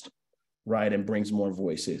ecosystem, right, and brings more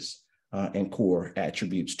voices and core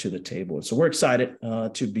attributes to the table. And so we're excited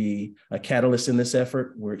to be a catalyst in this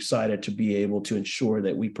effort. We're excited to be able to ensure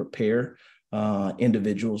that we prepare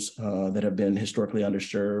individuals that have been historically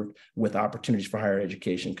underserved with opportunities for higher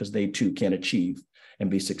education, because they too can achieve and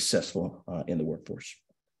be successful in the workforce.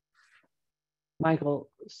 Michael,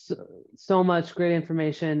 so much great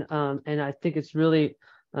information. And I think it's really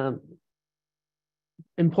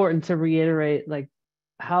important to reiterate like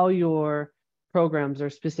how your programs are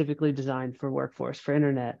specifically designed for workforce, for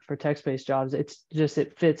internet, for text-based jobs. It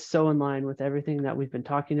fits so in line with everything that we've been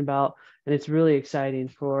talking about. And it's really exciting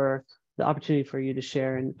for the opportunity for you to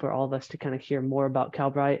share and for all of us to kind of hear more about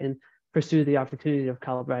Calbright and pursue the opportunity of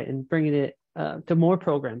Calbright and bringing it to more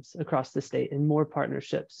programs across the state and more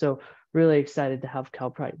partnerships. So really excited to have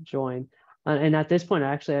Calbright join. And at this point,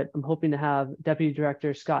 I'm hoping to have Deputy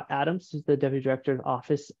Director Scott Adams, who's the Deputy Director of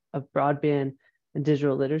Office of Broadband and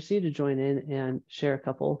Digital Literacy, to join in and share a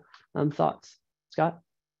couple thoughts. Scott?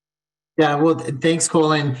 Yeah, well, thanks,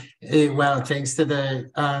 Cole. And well, thanks to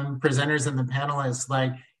the presenters and the panelists,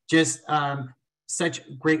 like just such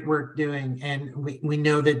great work doing. And we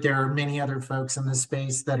know that there are many other folks in the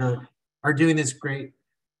space that are doing this great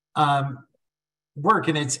work,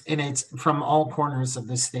 and it's from all corners of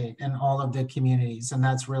the state and all of the communities. And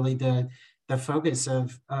that's really the focus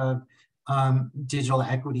of digital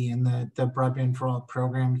equity and the Broadband for All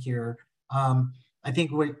program here. I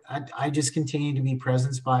think what I just continue to be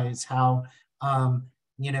present by is how,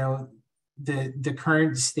 the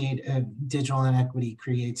current state of digital inequity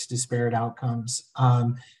creates disparate outcomes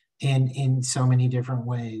in so many different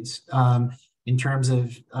ways, in terms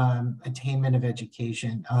of attainment of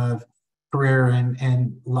education, of career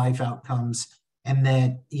and life outcomes. And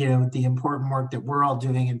that, the important work that we're all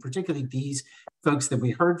doing, and particularly these folks that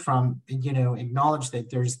we heard from, acknowledge that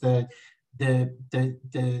there's the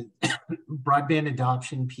broadband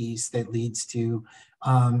adoption piece that leads to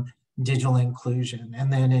digital inclusion.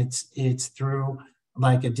 And then it's through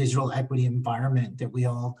like a digital equity environment that we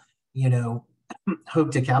all,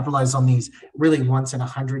 hope to capitalize on these really once in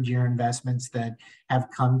 100-year investments that have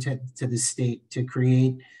come to the state to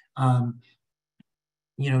create,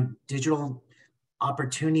 digital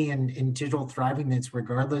opportunity and digital thriving that's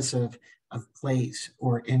regardless of place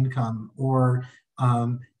or income or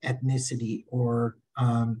ethnicity or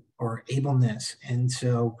ableness. And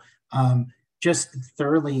so just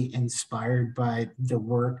thoroughly inspired by the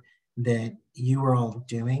work that you are all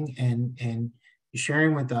doing and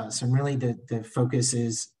sharing with us. And really the focus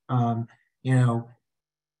is,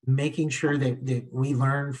 making sure that we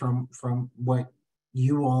learn from what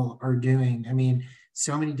you all are doing. I mean,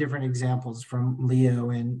 so many different examples from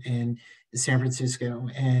Leo and San Francisco,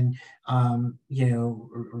 and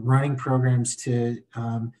running programs to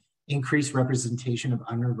increase representation of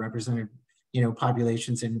underrepresented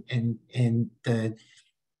populations in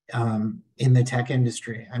the tech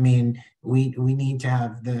industry. I mean, we need to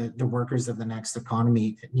have the workers of the next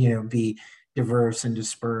economy be diverse and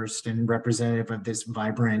dispersed and representative of this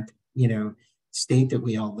vibrant state that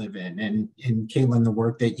we all live in. And Caitlin, the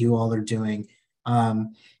work that you all are doing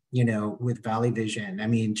with Valley Vision, I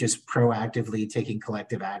mean, just proactively taking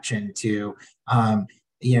collective action to,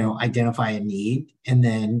 identify a need and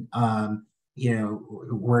then,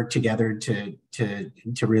 work together to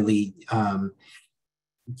really,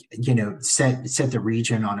 set the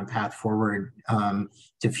region on a path forward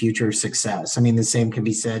to future success. I mean, the same can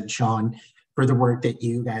be said, Sean, for the work that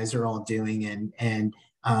you guys are all doing. And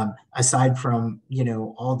aside from,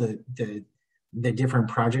 all the different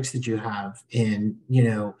projects that you have in,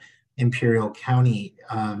 Imperial County,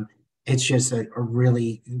 it's just a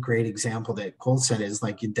really great example that Cole said is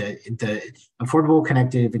like the affordable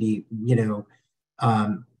connectivity,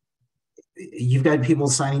 you've got people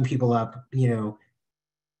signing people up,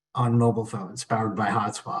 on mobile phones powered by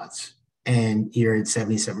hotspots, and you're at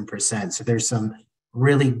 77%. So there's some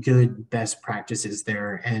really good best practices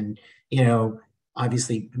there. And,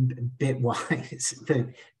 obviously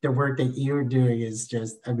Bitwise, the work that you're doing is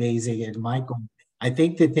just amazing. And Michael, I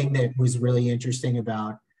think the thing that was really interesting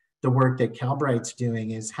about the work that Calbright's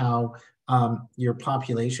doing is how your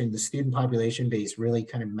population, the student population base really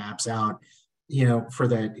kind of maps out, for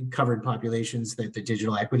the covered populations that the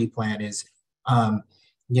digital equity plan is,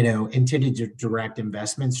 intended to direct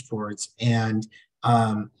investments towards. And,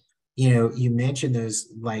 you mentioned those,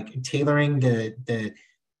 like tailoring the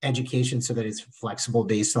education so that it's flexible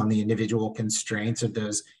based on the individual constraints of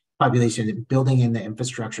those populations, building in the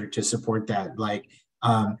infrastructure to support that, like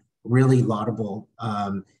really laudable.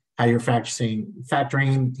 How you're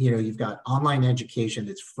factoring, you've got online education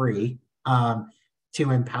that's free to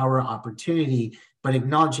empower opportunity, but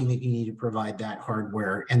acknowledging that you need to provide that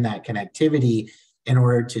hardware and that connectivity in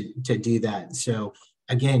order to do that. So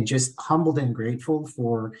again, just humbled and grateful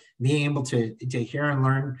for being able to hear and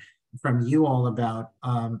learn from you all about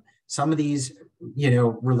some of these,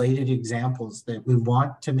 related examples, that we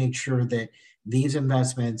want to make sure that these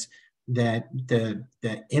investments, that the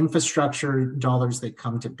infrastructure dollars that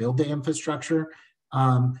come to build the infrastructure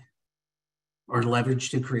are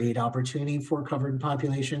leveraged to create opportunity for covered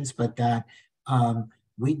populations, but that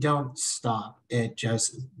we don't stop at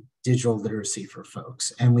just digital literacy for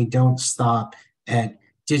folks. And we don't stop at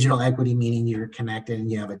digital equity, meaning you're connected and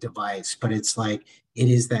you have a device, but it's like, it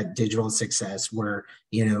is that digital success where,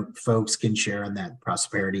 folks can share in that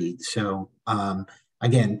prosperity. So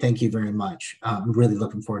again, thank you very much. I'm really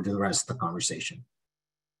looking forward to the rest of the conversation.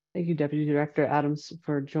 Thank you, Deputy Director Adams,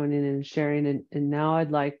 for joining and sharing. And now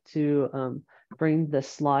I'd like to bring the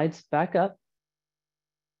slides back up.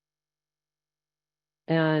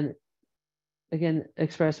 And again,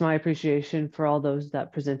 express my appreciation for all those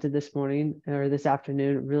that presented this morning or this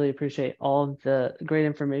afternoon. Really appreciate all of the great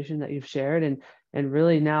information that you've shared, and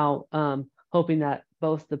really now hoping that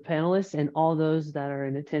both the panelists and all those that are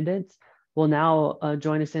in attendance will now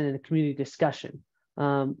join us in a community discussion.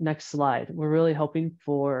 Next slide. We're really hoping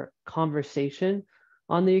for conversation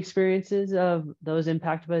on the experiences of those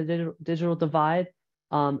impacted by the digital divide,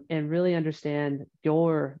 and really understand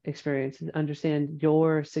your experiences, understand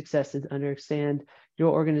your successes, understand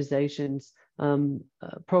your organization's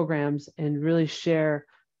programs, and really share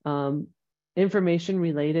information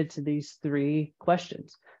related to these three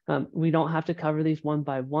questions. We don't have to cover these one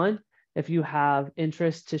by one. If you have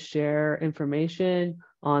interest to share information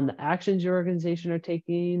on the actions your organization are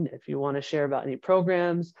taking, if you want to share about any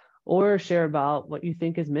programs, or share about what you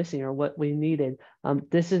think is missing or what we needed,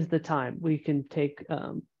 this is the time. We can take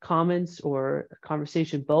comments or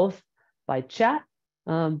conversation both by chat,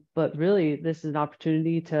 but really this is an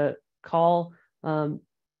opportunity to call,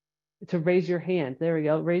 to raise your hand. There we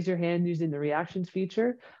go, raise your hand using the reactions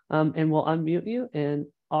feature, and we'll unmute you and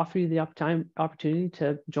offer you the opportunity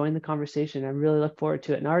to join the conversation. I really look forward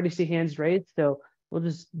to it. And I already see hands raised, so we'll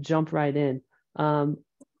just jump right in.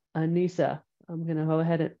 Anissa, I'm going to go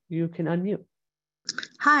ahead and you can unmute.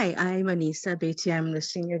 Hi, I'm Anissa Beatty. I'm the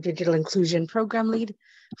Senior Digital Inclusion Program Lead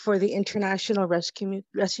for the International Rescue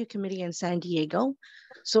Committee in San Diego.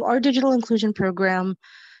 So our digital inclusion program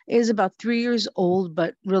is about 3 years old,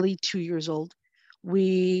 but really 2 years old.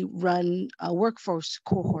 We run workforce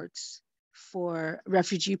cohorts for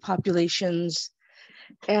refugee populations,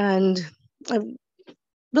 and I'm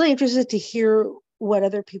really interested to hear what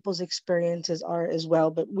other people's experiences are as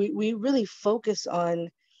well, but we really focus on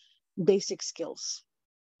basic skills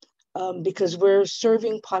because we're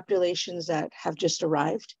serving populations that have just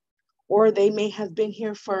arrived, or they may have been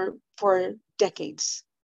here for decades,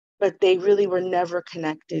 but they really were never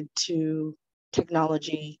connected to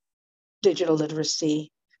technology, digital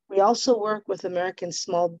literacy. We also work with American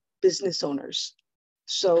small business owners.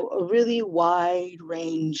 So a really wide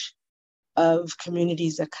range of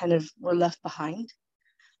communities that kind of were left behind.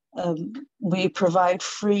 We provide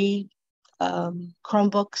free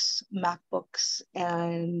Chromebooks, MacBooks,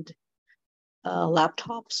 and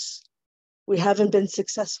laptops. We haven't been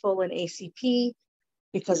successful in ACP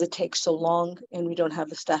because it takes so long and we don't have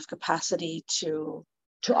the staff capacity to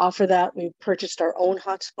offer that. We purchased our own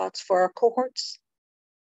hotspots for our cohorts.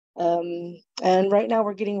 And right now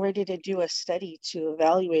we're getting ready to do a study to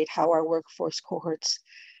evaluate how our workforce cohorts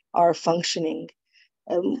are functioning.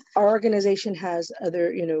 Our organization has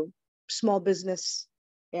other, small business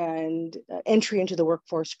and entry into the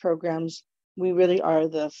workforce programs. We really are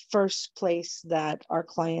the first place that our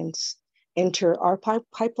clients enter our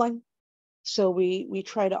pipeline. So we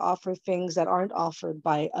try to offer things that aren't offered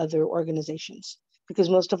by other organizations, because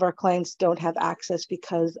most of our clients don't have access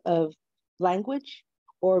because of language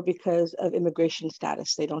or because of immigration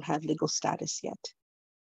status. They don't have legal status yet.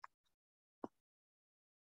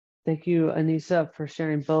 Thank you, Anissa, for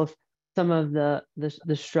sharing both some of the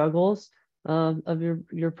struggles of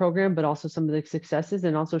your program, but also some of the successes,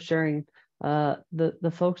 and also sharing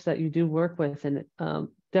the folks that you do work with. And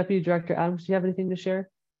Deputy Director Adams, do you have anything to share?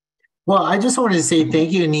 Well, I just wanted to say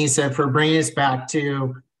thank you, Anissa, for bringing us back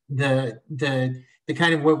to the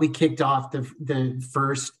kind of what we kicked off the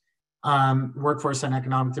first Workforce and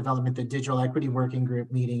Economic Development, the Digital Equity Working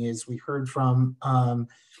Group meeting. Is we heard from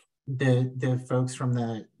the folks from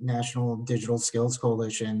the National Digital Skills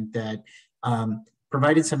Coalition that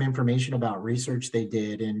provided some information about research they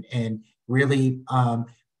did, and really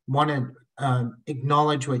want to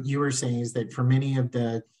acknowledge what you were saying, is that for many of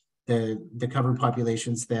the covered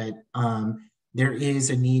populations that there is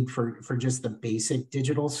a need for just the basic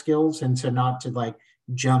digital skills, and so not to like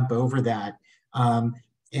jump over that,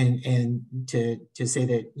 and to say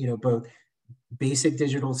that, you know, both basic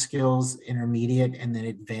digital skills, intermediate, and then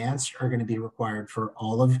advanced are going to be required for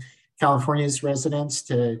all of California's residents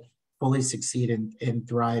to fully succeed and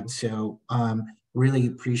thrive. So really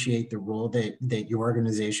appreciate the role that your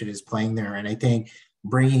organization is playing there. And I think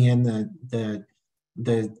bringing in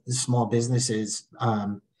the small businesses,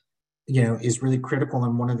 you know, is really critical.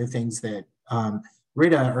 And one of the things that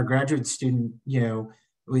Rita, our graduate student, you know,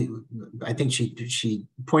 I think she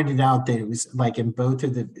pointed out that it was like in both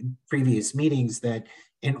of the previous meetings that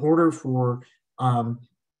in order for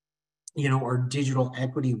you know, our digital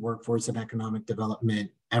equity workforce and economic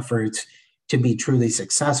development efforts to be truly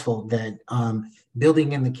successful, that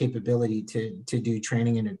building in the capability to do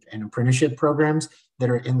training and apprenticeship programs that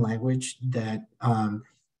are in language that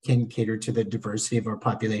can cater to the diversity of our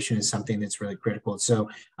population is something that's really critical. So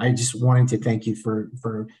I just wanted to thank you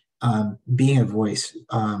for being a voice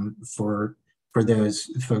for those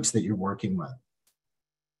folks that you're working with.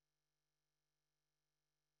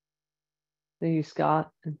 Thank you,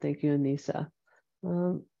 Scott, and thank you, Anissa.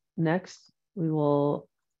 Next, we will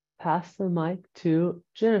pass the mic to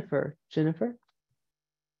Jennifer. Jennifer?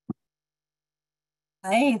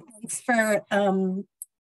 Hi, thanks for,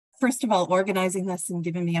 first of all, organizing this and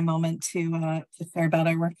giving me a moment to share about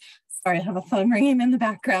our work. Sorry, I have a phone ringing in the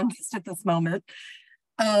background just at this moment.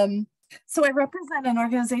 So I represent an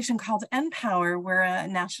organization called NPower. We're a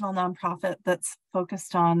national nonprofit that's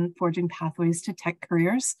focused on forging pathways to tech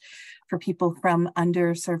careers for people from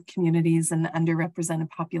underserved communities and underrepresented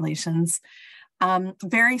populations.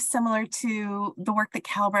 Very similar to the work that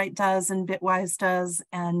Calbright does and Bitwise does,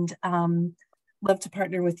 and love to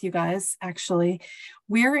partner with you guys, actually.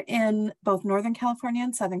 We're in both Northern California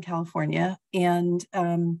and Southern California, and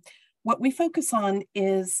what we focus on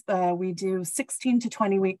is we do 16 to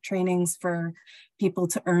 20 week trainings for people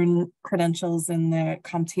to earn credentials in the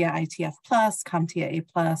CompTIA ITF+, CompTIA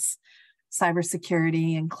A+,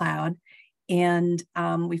 cybersecurity, and cloud. And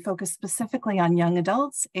we focus specifically on young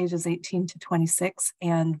adults, ages 18 to 26,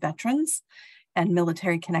 and veterans and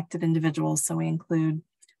military connected individuals. So we include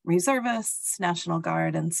reservists, National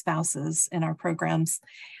Guard, and spouses in our programs.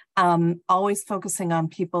 Always focusing on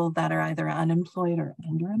people that are either unemployed or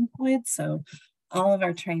underemployed. So all of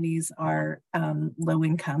our trainees are low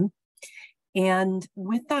income. And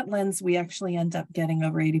with that lens, we actually end up getting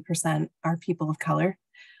over 80% are people of color.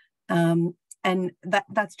 And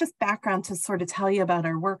that's just background to sort of tell you about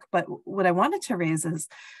our work. But what I wanted to raise is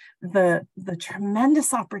the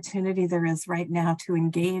tremendous opportunity there is right now to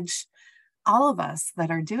engage all of us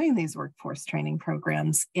that are doing these workforce training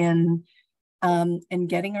programs in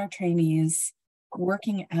getting our trainees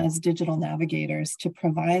working as digital navigators to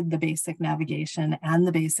provide the basic navigation and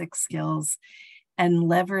the basic skills and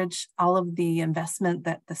leverage all of the investment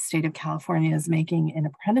that the state of California is making in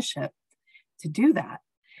apprenticeship to do that.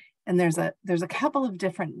 And there's a couple of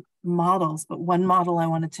different models, but one model I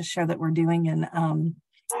wanted to share that we're doing in a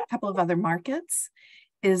couple of other markets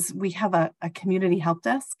is we have a community help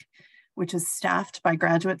desk, which is staffed by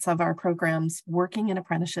graduates of our programs working in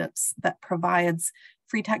apprenticeships that provides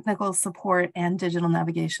free technical support and digital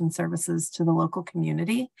navigation services to the local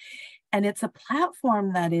community. And it's a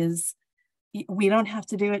platform that is, we don't have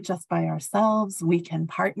to do it just by ourselves. We can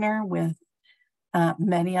partner with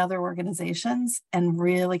many other organizations and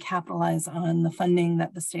really capitalize on the funding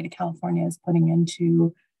that the state of California is putting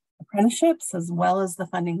into apprenticeships, as well as the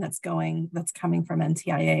funding that's coming from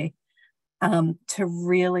NTIA, to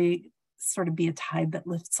really sort of be a tide that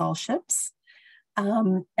lifts all ships.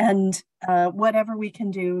 And whatever we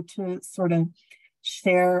can do to sort of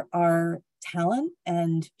share our talent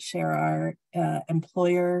and share our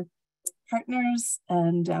employer partners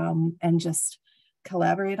and just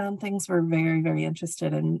collaborate on things, we're very, very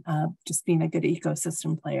interested in just being a good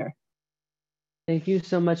ecosystem player. Thank you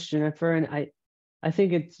so much, Jennifer. And I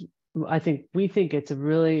think we think it's a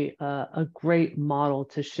really a great model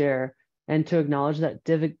to share and to acknowledge that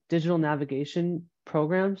digital navigation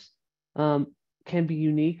programs can be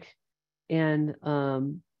unique and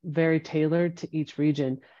very tailored to each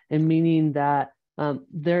region, and meaning that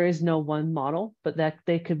there is no one model, but that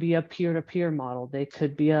they could be a peer-to-peer model. They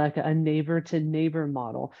could be like a neighbor-to-neighbor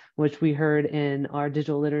model, which we heard in our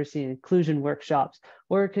digital literacy and inclusion workshops,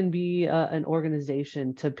 or it can be an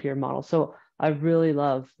organization-to-peer model. So I really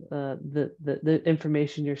love the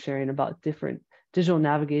information you're sharing about different digital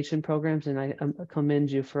navigation programs, and I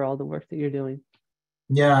commend you for all the work that you're doing.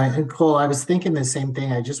 Yeah, and Cole, I was thinking the same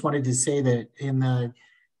thing. I just wanted to say that in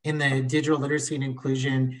the digital literacy and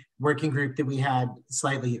inclusion working group that we had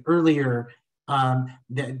slightly earlier,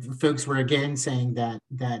 that folks were again saying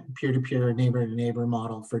that peer-to-peer, neighbor-to-neighbor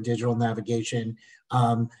model for digital navigation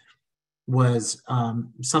was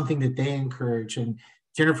something that they encourage. And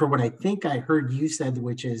Jennifer, what I think I heard you said,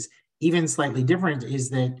 which is even slightly different, is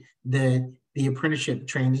that the apprenticeship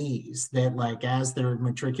trainees, that like as they're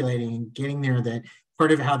matriculating and getting there, that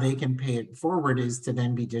part of how they can pay it forward is to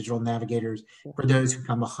then be digital navigators for those who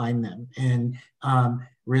come behind them. And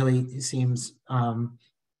really it seems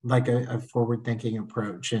like a forward-thinking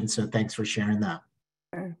approach. And so thanks for sharing that.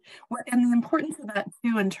 Sure. Well, and the importance of that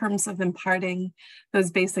too, in terms of imparting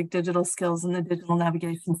those basic digital skills in the digital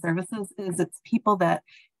navigation services, is it's people that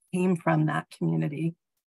came from that community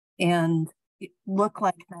and look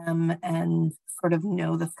like them and sort of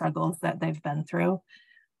know the struggles that they've been through.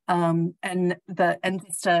 And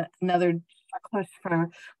just another push for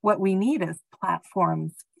what we need is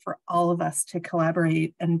platforms for all of us to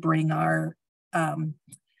collaborate and bring our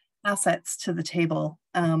assets to the table.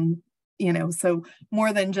 You know, so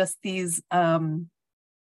more than just these, you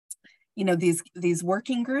know, these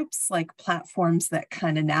working groups, like platforms that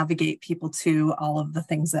kind of navigate people to all of the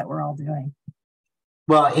things that we're all doing.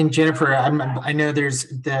 Well, and Jennifer, I know there's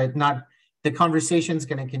the conversation's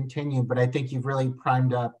going to continue, but I think you've really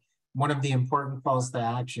primed up one of the important calls to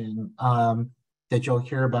action that you'll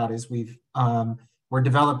hear about is we're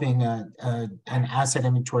developing an asset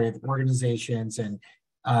inventory of organizations and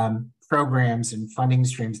programs and funding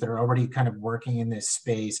streams that are already kind of working in this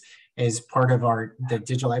space as part of the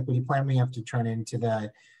digital equity plan we have to turn into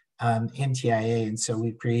the NTIA. And so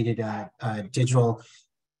we've created a digital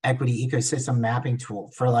equity ecosystem mapping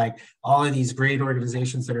tool for like all of these great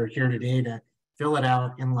organizations that are here today to fill it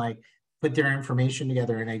out and like put their information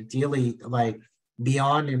together. And ideally, like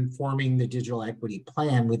beyond informing the digital equity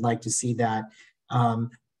plan, we'd like to see that,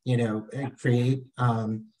 you know, create,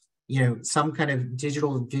 you know, some kind of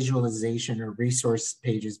digital visualization or resource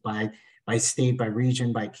pages by state, by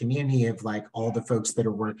region, by community of like all the folks that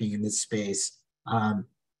are working in this space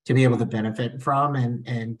to be able to benefit from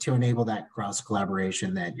and to enable that cross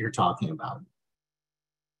collaboration that you're talking about.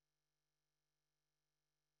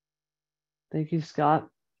 Thank you, Scott.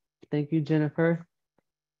 Thank you, Jennifer.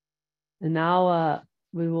 And now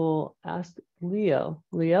we will ask Leo.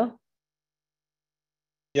 Leo?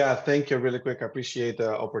 Yeah, thank you really quick. I appreciate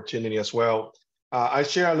the opportunity as well. I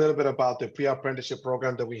share a little bit about the pre-apprenticeship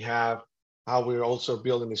program that we have, how we're also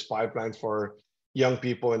building this pipeline for young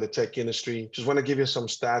people in the tech industry. Just want to give you some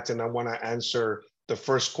stats and I want to answer the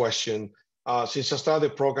first question. Since I started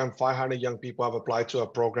the program, 500 young people have applied to our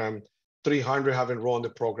program. 300 have enrolled in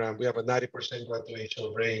the program. We have a 90%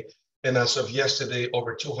 graduation rate. And as of yesterday,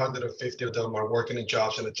 over 250 of them are working in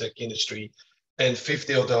jobs in the tech industry. And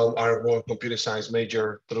 50 of them are enrolled computer science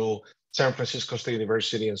major through San Francisco State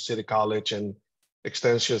University and City College and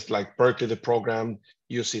extensions like Berkeley, the program,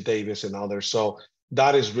 UC Davis and others. So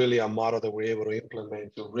that is really a model that we're able to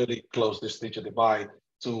implement to really close this digital divide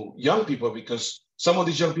to young people, because some of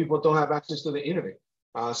these young people don't have access to the internet.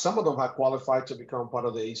 Some of them have qualified to become part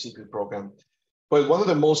of the ACP program. But one of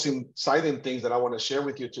the most exciting things that I want to share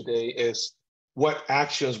with you today is what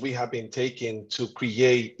actions we have been taking to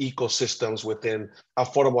create ecosystems within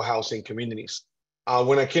affordable housing communities.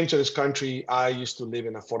 When I came to this country, I used to live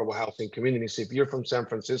in affordable housing communities. If you're from San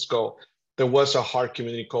Francisco, there was a hard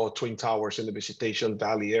community called Twin Towers in the Visitation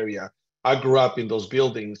Valley area. I grew up in those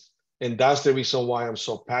buildings, and that's the reason why I'm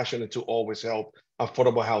so passionate to always help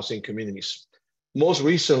affordable housing communities. Most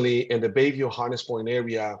recently, in the Bayview Harness Point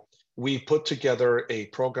area, we put together a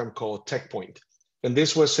program called TechPoint. And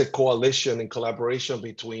this was a coalition and collaboration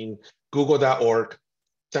between Google.org,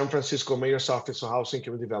 San Francisco Mayor's Office of Housing and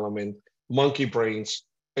Community Development, Monkey Brains,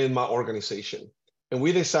 and my organization. And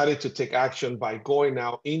we decided to take action by going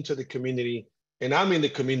out into the community. And I'm in the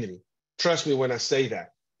community. Trust me when I say that.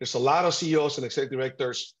 There's a lot of CEOs and executive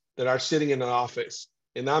directors that are sitting in an office.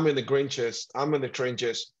 And I'm in the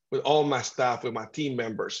trenches, with all my staff, with my team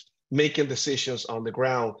members, making decisions on the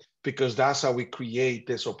ground, because that's how we create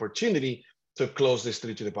this opportunity to close this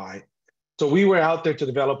digital divide. So we were out there to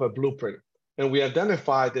develop a blueprint, and we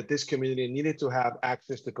identified that this community needed to have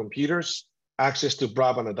access to computers, access to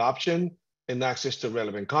broadband adoption, and access to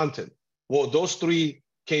relevant content. Well, those 3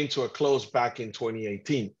 came to a close back in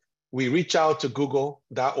 2018. We reached out to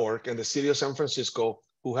Google.org and the city of San Francisco,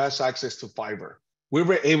 who has access to fiber. We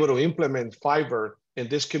were able to implement fiber in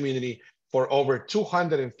this community for over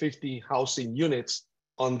 250 housing units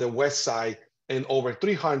on the west side and over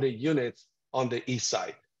 300 units on the east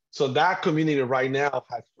side. So that community right now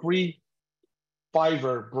has free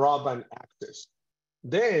fiber broadband access.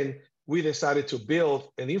 Then we decided to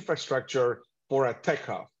build an infrastructure for a tech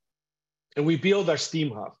hub. And we build our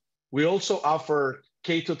STEAM hub. We also offer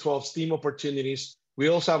K-12 STEAM opportunities. We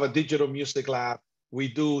also have a digital music lab. We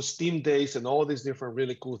do STEAM days and all these different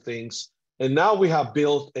really cool things. And now we have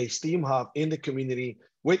built a STEAM hub in the community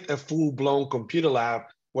with a full-blown computer lab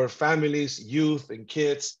where families, youth, and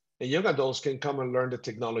kids and young adults can come and learn the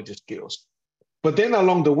technology skills. But then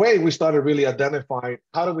along the way, we started really identifying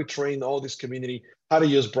how do we train all this community, how to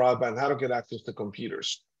use broadband, how to get access to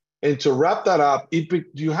computers. And to wrap that up,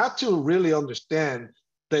 you have to really understand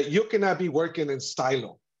that you cannot be working in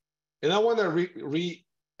silo. And I want to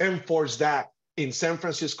reinforce that in San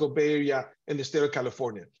Francisco Bay Area and the state of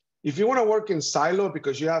California. If you want to work in silo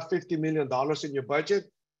because you have $50 million in your budget,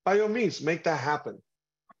 by all means, make that happen.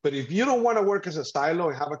 But if you don't want to work as a silo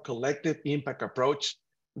and have a collective impact approach,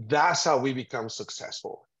 that's how we become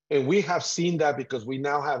successful. And we have seen that because we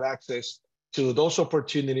now have access to those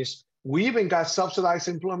opportunities. We even got subsidized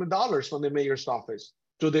employment dollars from the mayor's office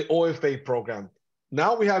to the OFA program.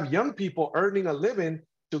 Now we have young people earning a living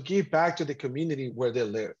to give back to the community where they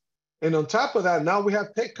live. And on top of that, now we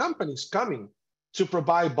have tech companies coming to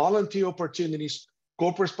provide volunteer opportunities,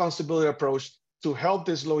 corporate responsibility approach to help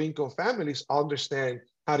these low-income families understand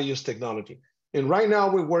how to use technology. And right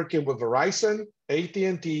now we're working with Verizon,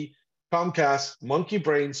 AT&T, Comcast, Monkey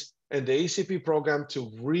Brains, and the ACP program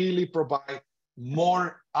to really provide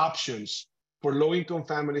more options for low-income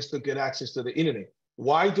families to get access to the internet.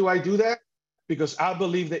 Why do I do that? Because I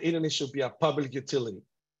believe the internet should be a public utility.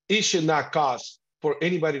 It should not cost for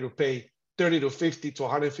anybody to pay $30 to $50 to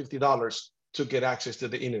 $150 to get access to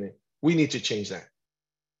the internet. We need to change that.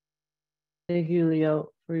 Thank you, Leo,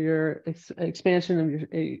 for your expansion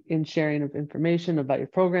of in sharing of information about your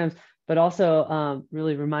programs, but also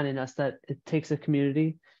really reminding us that it takes a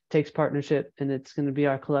community, takes partnership, and it's going to be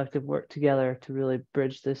our collective work together to really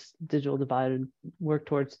bridge this digital divide and work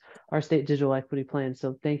towards our state digital equity plan.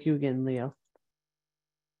 So thank you again, Leo.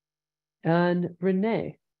 And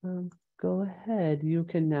Renee, go ahead. You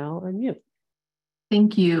can now unmute.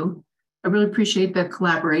 Thank you. I really appreciate the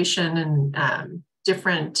collaboration and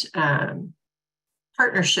different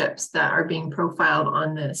partnerships that are being profiled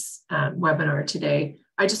on this webinar today.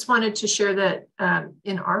 I just wanted to share that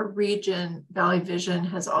in our region, Valley Vision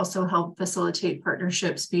has also helped facilitate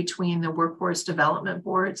partnerships between the workforce development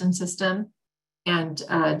boards and system and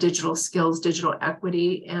digital skills, digital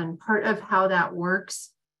equity. And part of how that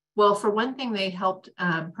works, well, for one thing, they helped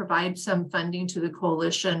provide some funding to the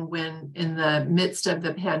coalition when in the midst of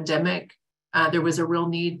the pandemic, there was a real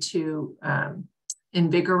need to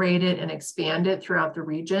invigorate it and expand it throughout the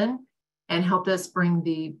region and helped us bring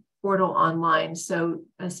the portal online. So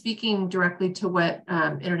speaking directly to what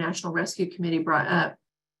International Rescue Committee brought up,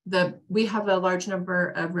 we have a large number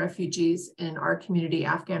of refugees in our community,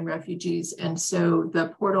 Afghan refugees. And so the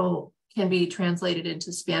portal can be translated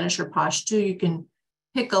into Spanish or Pashto. You can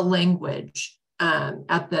pick a language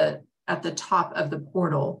at the top of the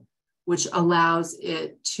portal, which allows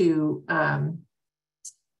it to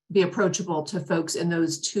be approachable to folks in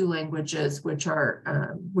those two languages, which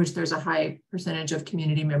there's a high percentage of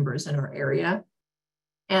community members in our area.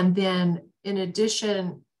 And then in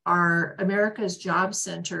addition, our America's Job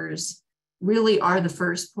Centers really are the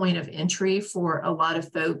first point of entry for a lot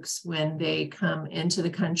of folks when they come into the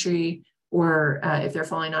country or if they're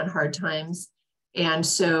falling on hard times. And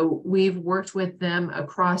so we've worked with them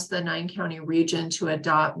across the 9-county region to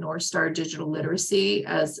adopt North Star Digital Literacy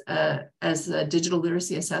as a digital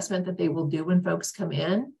literacy assessment that they will do when folks come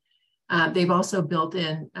in. They've also built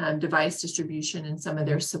in device distribution in some of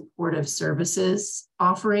their supportive services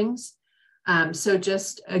offerings. So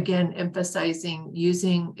just again, emphasizing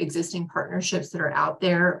using existing partnerships that are out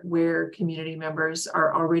there where community members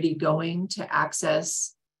are already going to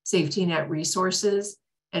access safety net resources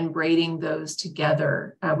and braiding those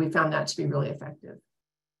together. We found that to be really effective.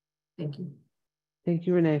 Thank you. Thank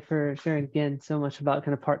you, Renee, for sharing again so much about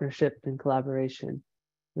kind of partnership and collaboration.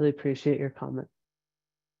 Really appreciate your comment.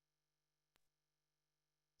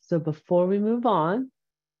 So before we move on,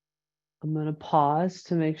 I'm going to pause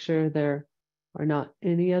to make sure there are not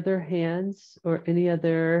any other hands or any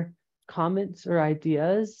other comments or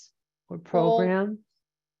ideas or programs.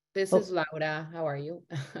 This is Laura. How are you?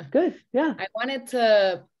 Good. Yeah. I wanted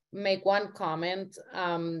to make one comment,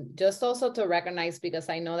 just also to recognize, because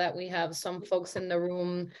I know that we have some folks in the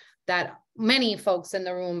room many folks in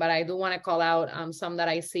the room, but I do want to call out some that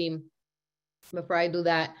I see. Before I do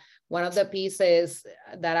that, one of the pieces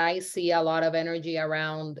that I see a lot of energy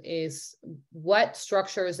around is what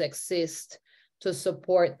structures exist to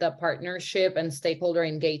support the partnership and stakeholder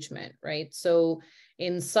engagement, right? So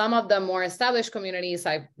in some of the more established communities,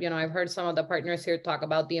 I've heard some of the partners here talk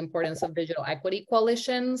about the importance of digital equity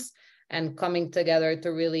coalitions and coming together to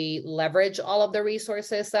really leverage all of the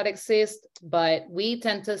resources that exist. But we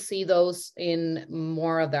tend to see those in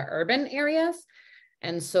more of the urban areas.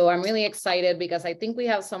 And so I'm really excited because I think we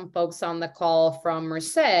have some folks on the call from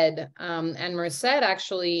Merced, and Merced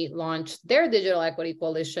actually launched their Digital Equity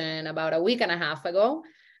Coalition about a week and a half ago.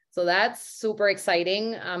 So that's super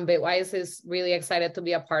exciting. Bitwise is really excited to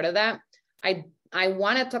be a part of that. I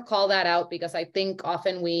wanted to call that out because I think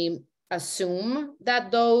often we assume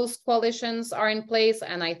that those coalitions are in place,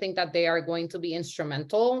 and I think that they are going to be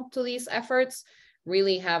instrumental to these efforts,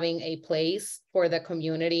 really having a place for the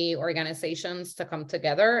community organizations to come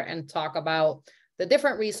together and talk about the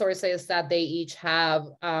different resources that they each have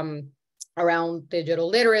around digital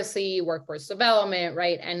literacy, workforce development,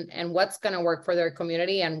 right? And what's going to work for their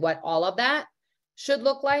community and what all of that should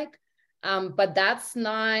look like. But that's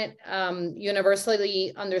not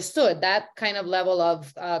universally understood. That kind of level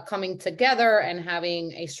of coming together and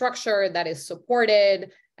having a structure that is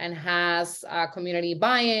supported and has community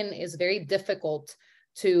buy-in is very difficult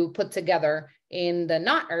to put together in the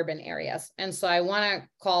not urban areas. And so I want to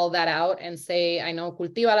call that out and say, I know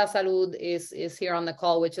Cultiva la Salud is here on the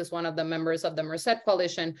call, which is one of the members of the Merced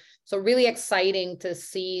Coalition. So really exciting to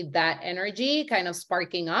see that energy kind of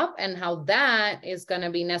sparking up and how that is going to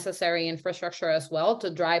be necessary infrastructure as well to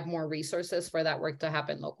drive more resources for that work to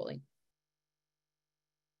happen locally.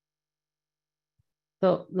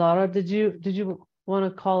 So Laura, did you want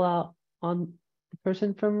to call out on the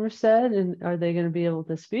person from Merced, and are they going to be able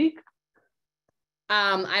to speak?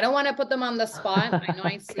 I don't want to put them on the spot. I know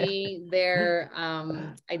I see their,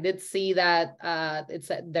 I did see that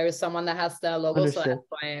there's someone that has the logo. Understood. So that's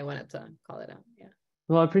why I wanted to call it out. Yeah.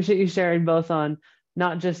 Well, I appreciate you sharing both on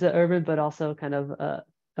not just the urban, but also kind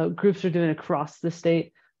of groups are doing across the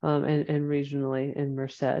state and regionally in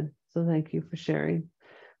Merced. So thank you for sharing.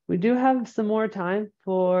 We do have some more time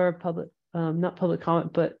for public, not public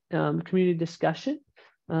comment, but community discussion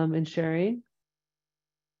and sharing.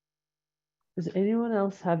 Does anyone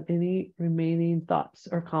else have any remaining thoughts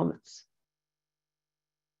or comments?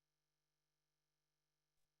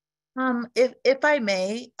 If I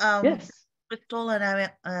may, yes. Crystal, and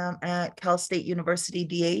I'm at Cal State University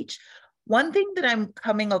DH. One thing that I'm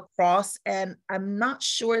coming across, and I'm not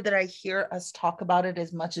sure that I hear us talk about it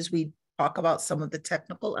as much as we talk about some of the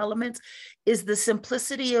technical elements, is the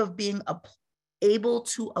simplicity of being able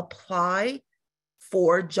to apply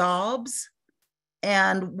for jobs.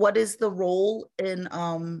 And what is the role in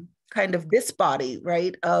kind of this body,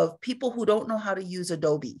 right, of people who don't know how to use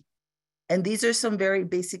Adobe. And these are some very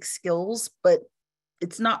basic skills, but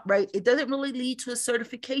it's not right. It doesn't really lead to a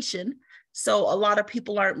certification. So a lot of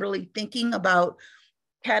people aren't really thinking about,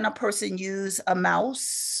 can a person use a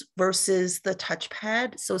mouse versus the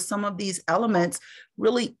touchpad? So some of these elements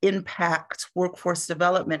really impact workforce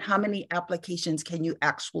development. How many applications can you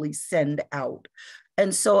actually send out?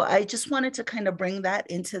 And so I just wanted to kind of bring that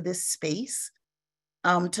into this space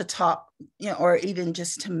to talk, or even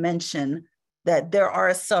just to mention that there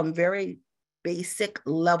are some very basic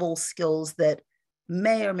level skills that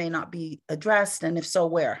may or may not be addressed. And if so,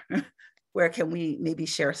 where? Where can we maybe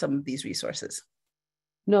share some of these resources?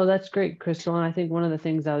 No, that's great, Crystal. And I think one of the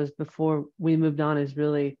things I was before we moved on is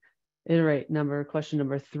really iterate question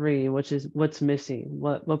number 3, which is what's missing,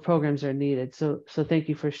 what programs are needed. So thank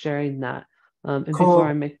you for sharing that. And cool. Before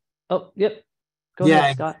I make, go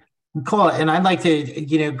ahead, Scott. Cool. And I'd like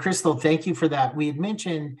to, Crystal, thank you for that. We had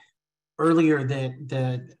mentioned earlier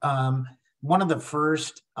that one of the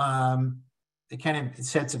first kind of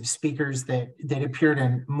sets of speakers that appeared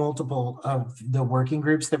in multiple of the working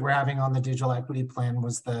groups that we're having on the digital equity plan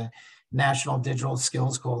was the National Digital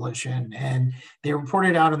Skills Coalition. And they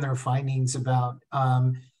reported out on their findings about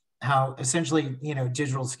how essentially,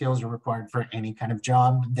 digital skills are required for any kind of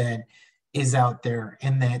job that is out there,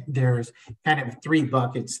 and that there's kind of 3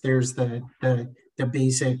 buckets. There's the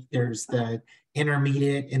basic, there's the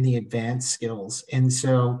intermediate, and the advanced skills. And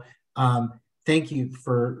so thank you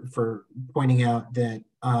for pointing out that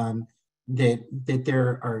that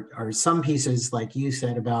there are some pieces, like you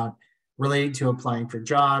said, about related to applying for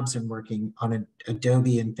jobs and working on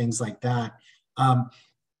Adobe and things like that.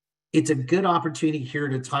 it's a good opportunity here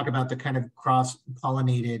to talk about the kind of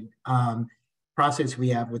cross-pollinated process we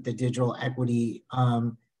have with the digital equity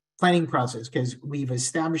planning process, because we've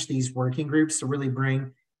established these working groups to really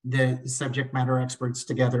bring the subject matter experts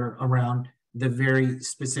together around the very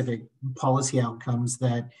specific policy outcomes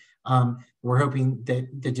that we're hoping that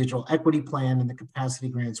the digital equity plan and the capacity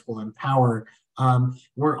grants will empower.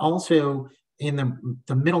 We're also in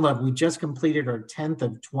the middle of, we just completed our 10th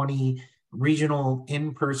of 20 regional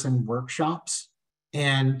in-person workshops.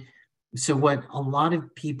 And so what a lot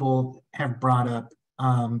of people have brought up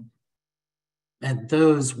at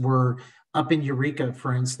those were up in Eureka,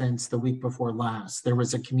 for instance, the week before last, there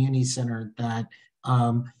was a community center that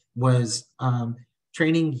was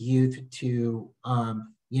training youth to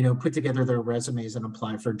put together their resumes and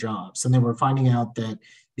apply for jobs. And they were finding out that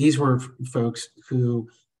these were folks who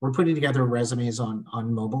were putting together resumes on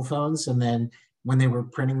mobile phones. And then when they were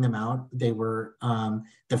printing them out, they were,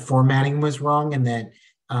 the formatting was wrong, and that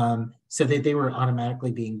so that they were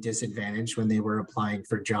automatically being disadvantaged when they were applying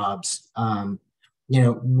for jobs.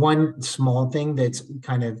 One small thing that's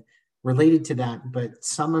kind of related to that, but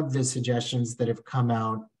some of the suggestions that have come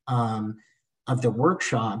out of the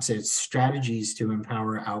workshops as strategies to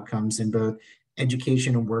empower outcomes in both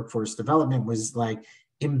education and workforce development was like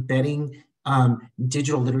embedding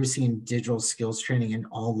digital literacy and digital skills training in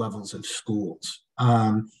all levels of schools,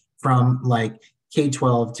 from like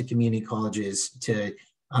K-12 to community colleges to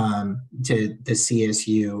the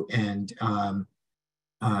CSU and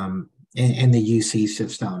the UC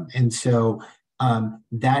system. And so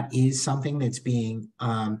that is something that's being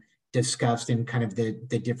discussed in kind of the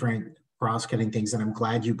different cross-cutting things. And I'm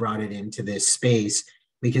glad you brought it into this space,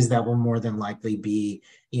 because that will more than likely be,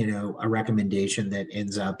 a recommendation that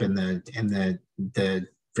ends up in the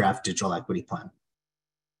draft digital equity plan.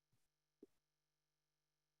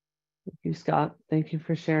 Thank you, Scott. Thank you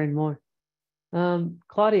for sharing more.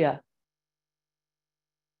 Claudia.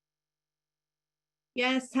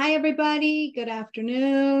 Yes. Hi, everybody. Good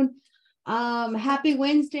afternoon. Happy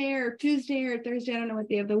Wednesday or Tuesday or Thursday. I don't know what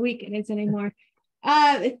day of the week it is anymore.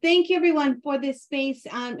 Thank you, everyone, for this space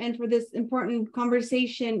and for this important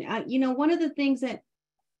conversation. One of the things that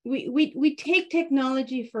we take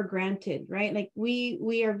technology for granted, right? Like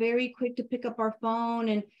we are very quick to pick up our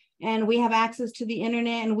phone and we have access to the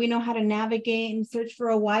internet and we know how to navigate and search for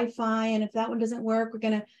a Wi-Fi. And if that one doesn't work, we're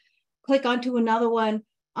going to click onto another one.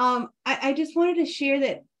 I just wanted to share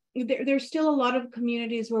that there's still a lot of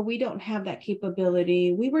communities where we don't have that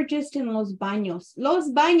capability. We were just in Los Baños,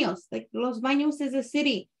 like Los Baños is a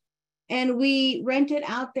city. And we rented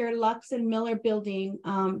out their Lux and Miller building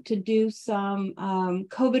to do some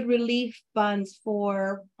COVID relief funds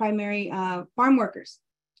for primary farm workers,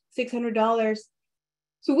 $600.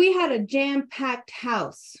 So we had a jam-packed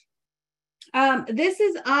house. This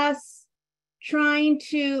is us trying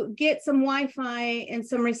to get some Wi-Fi and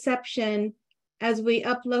some reception as we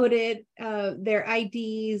uploaded their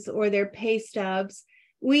IDs or their pay stubs.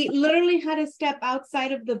 We literally had to step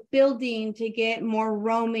outside of the building to get more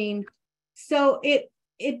roaming. So it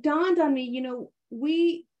dawned on me,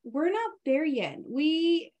 we're not there yet.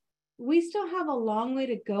 We still have a long way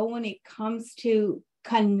to go when it comes to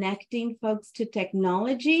connecting folks to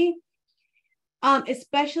technology,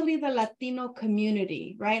 especially the Latino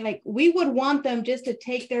community, right? Like we would want them just to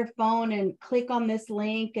take their phone and click on this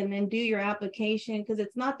link and then do your application, because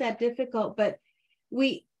it's not that difficult, but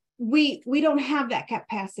we don't have that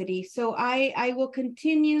capacity. So I will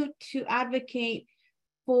continue to advocate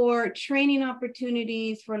for training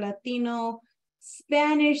opportunities for Latino,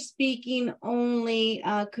 Spanish-speaking only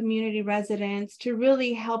community residents to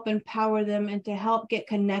really help empower them and to help get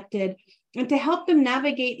connected and to help them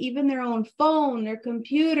navigate even their own phone, their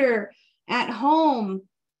computer at home,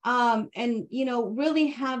 and really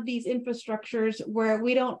have these infrastructures where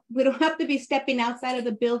we don't have to be stepping outside of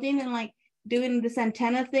the building and like doing this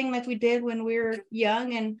antenna thing like we did when we were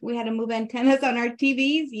young and we had to move antennas on our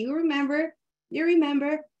TVs. You remember.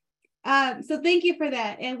 So thank you for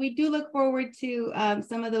that. And we do look forward to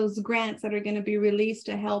some of those grants that are going to be released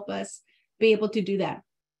to help us be able to do that.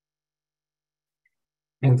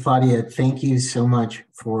 And Claudia, thank you so much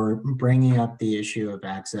for bringing up the issue of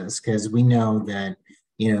access, because we know that,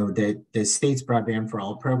 that the state's Broadband for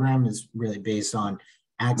All program is really based on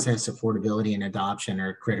access, affordability, and adoption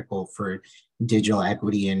are critical for digital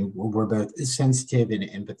equity. And we're both sensitive and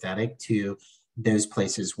empathetic to those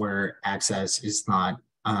places where access is not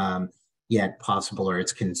yet possible or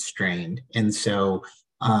it's constrained. And so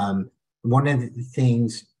one of the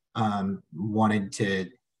things wanted to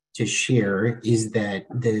share is that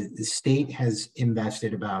the state has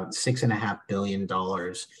invested about $6.5 billion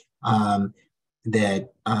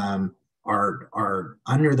that are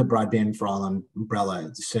under the Broadband for All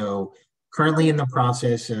umbrella. So currently in the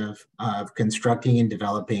process of constructing and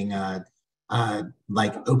developing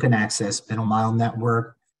like open access middle mile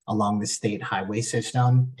network along the state highway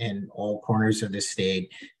system in all corners of the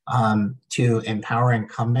state to empower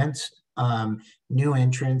incumbents, new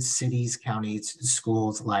entrants, cities, counties,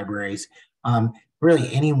 schools, libraries,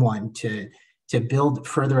 really anyone to build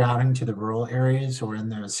further out into the rural areas or in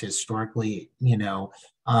those historically,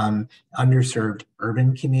 underserved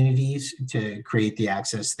urban communities to create the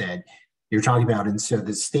access that you're talking about. And so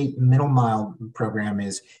the state middle mile program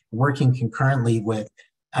is working concurrently with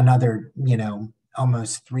another,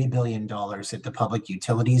 almost $3 billion at the Public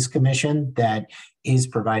Utilities Commission that is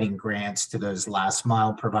providing grants to those last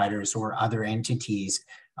mile providers or other entities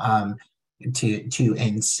to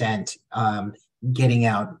incent getting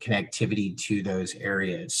out connectivity to those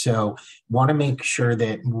areas. So want to make sure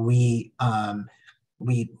that we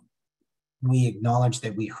acknowledge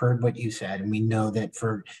that we heard what you said, and we know that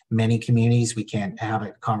for many communities, we can't have a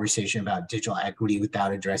conversation about digital equity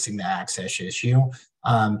without addressing the access issue.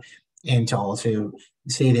 And to also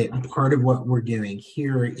say that part of what we're doing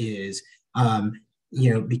here is,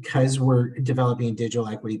 because we're developing a digital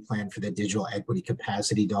equity plan for the digital equity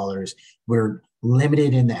capacity dollars, we're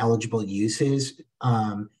limited in the eligible uses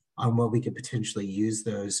on what we could potentially use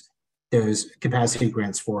those capacity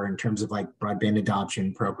grants for in terms of like broadband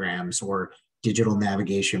adoption programs or digital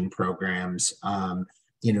navigation programs,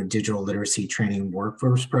 digital literacy training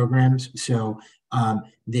workforce programs. So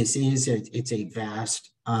this is it's a vast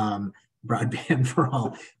broadband for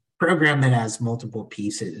all program that has multiple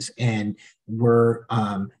pieces, and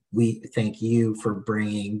we thank you for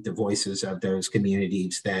bringing the voices of those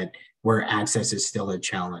communities that where access is still a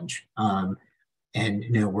challenge, and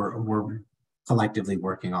we're collectively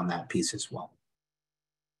working on that piece as well.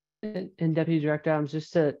 And Deputy Director Adams,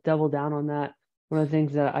 just to double down on that, one of the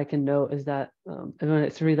things that I can note is that when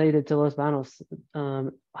it's related to Los Banos,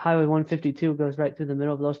 Highway 152 goes right through the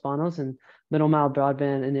middle of Los Banos, and Middle Mile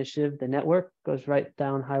Broadband Initiative, the network, goes right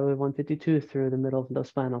down Highway 152 through the middle of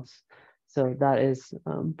Los Banos. So that is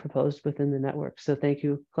proposed within the network. So thank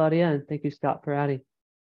you, Claudia, and thank you, Scott, for adding.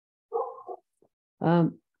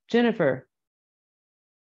 Jennifer.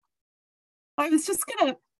 I was just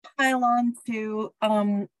going to pile on to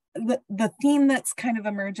the theme that's kind of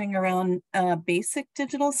emerging around basic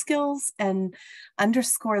digital skills, and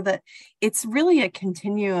underscore that it's really a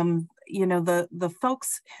continuum. The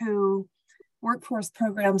folks who workforce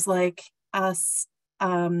programs like us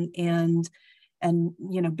and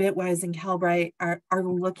Bitwise and Calbright are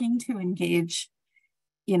looking to engage,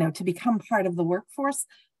 to become part of the workforce.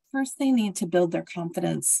 First, they need to build their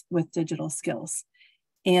confidence with digital skills.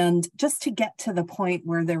 And just to get to the point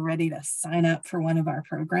where they're ready to sign up for one of our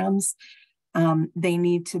programs, they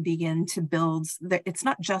need to begin to build, it's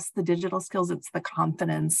not just the digital skills, it's the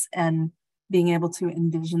confidence and being able to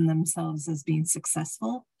envision themselves as being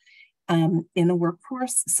successful in the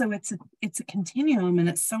workforce. So it's a continuum, and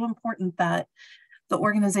it's so important that the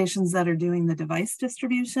organizations that are doing the device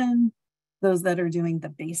distribution, those that are doing the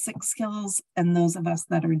basic skills, and those of us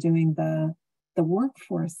that are doing the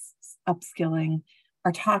workforce upskilling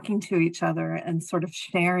are talking to each other and sort of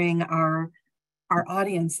sharing our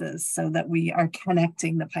audiences so that we are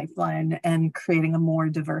connecting the pipeline and creating a more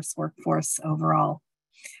diverse workforce overall.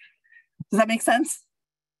 Does that make sense?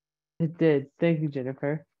 It did. Thank you,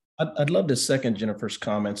 Jennifer. I'd love to second Jennifer's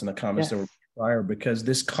comments and the comments that were prior, because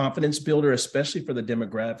this confidence builder, especially for the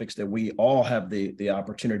demographics that we all have the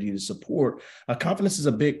opportunity to support, confidence is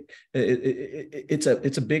a big, it's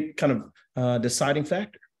a big kind of deciding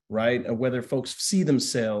factor, right? Whether folks see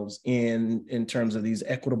themselves in terms of these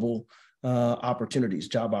equitable opportunities,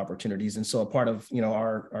 job opportunities. And so a part of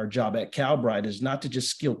our job at Calbright is not to just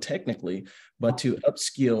skill technically, but to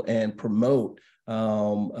upskill and promote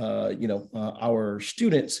our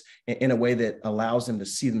students in a way that allows them to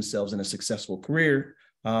see themselves in a successful career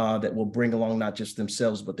that will bring along not just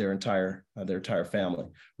themselves, but their entire family,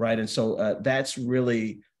 right? And so that's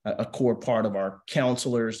really a core part of our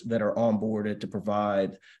counselors that are onboarded to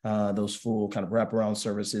provide those full kind of wraparound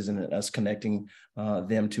services, and us connecting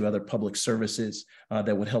them to other public services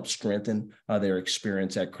that would help strengthen their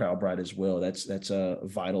experience at Calbright as well. That's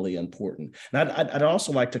vitally important. And I'd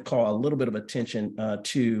also like to call a little bit of attention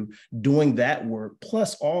to doing that work,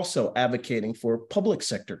 plus also advocating for public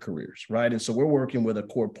sector careers, right? And so we're working with a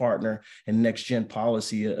core partner in Next Gen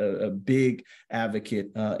Policy, a big advocate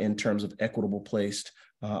in terms of equitable placed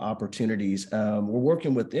opportunities. We're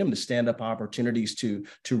working with them to stand up opportunities to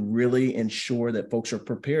really ensure that folks are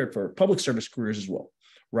prepared for public service careers as well,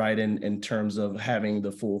 right? In terms of having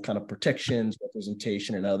the full kind of protections,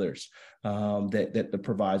 representation, and others that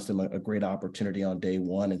provides them a great opportunity on day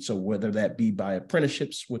one. And so whether that be by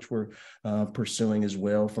apprenticeships, which we're pursuing as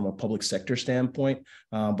well from a public sector standpoint,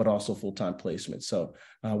 but also full-time placement. So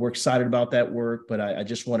we're excited about that work, but I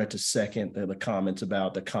just wanted to second the comments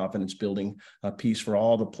about the confidence building piece for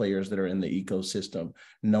all the players that are in the ecosystem,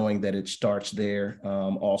 knowing that it starts there,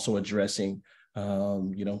 also addressing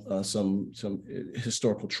some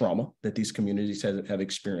historical trauma that these communities have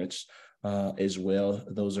experienced as well.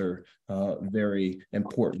 Those are very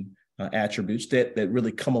important attributes that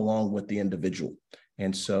really come along with the individual.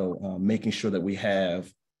 And so making sure that we have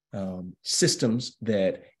systems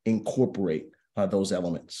that incorporate those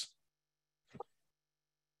elements.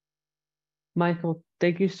 Michael,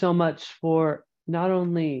 thank you so much for not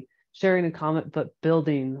only sharing a comment, but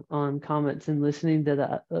building on comments and listening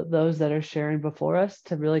to those that are sharing before us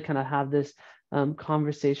to really kind of have this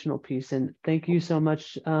conversational piece. And thank you so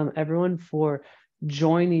much, everyone, for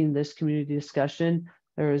joining this community discussion.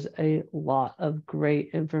 There is a lot of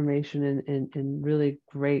great information and really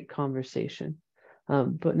great conversation.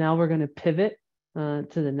 But now we're going to pivot to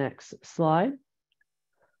the next slide.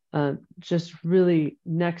 Just really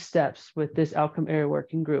next steps with this outcome area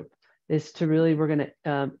working group is to really, we're going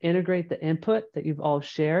to integrate the input that you've all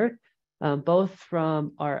shared, both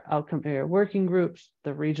from our outcome area working groups,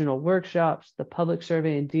 the regional workshops, the public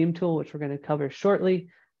survey and DEEM tool, which we're going to cover shortly.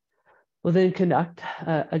 We'll then conduct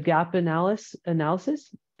a gap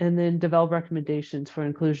analysis and then develop recommendations for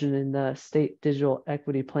inclusion in the state digital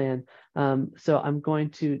equity plan. So I'm going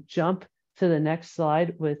to jump to the next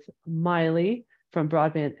slide with Miley from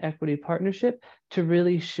Broadband Equity Partnership to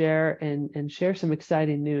really share and share some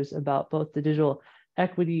exciting news about both the digital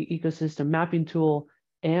equity ecosystem mapping tool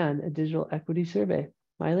and a digital equity survey.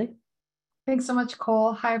 Miley? Thanks so much,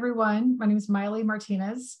 Cole. Hi, everyone. My name is Miley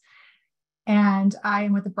Martinez, and I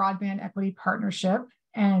am with the Broadband Equity Partnership.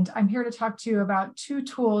 And I'm here to talk to you about two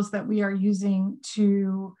tools that we are using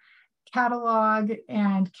to catalog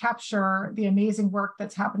and capture the amazing work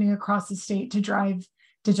that's happening across the state to drive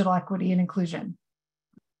digital equity and inclusion.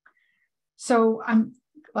 So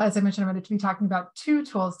as I mentioned, I'm going to be talking about two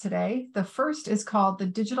tools today. The first is called the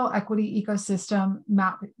Digital Equity Ecosystem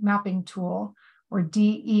Mapping Tool, or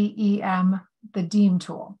DEEM, the DEEM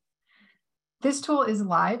tool. This tool is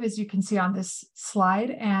live, as you can see on this slide,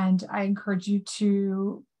 and I encourage you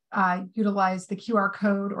to utilize the QR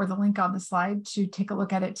code or the link on the slide to take a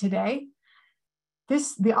look at it today.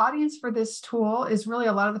 The audience for this tool is really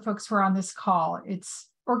a lot of the folks who are on this call. It's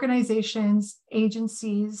organizations,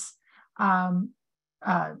 agencies,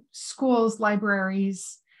 schools,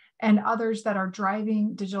 libraries, and others that are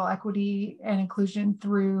driving digital equity and inclusion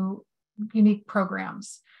through unique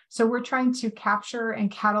programs. So we're trying to capture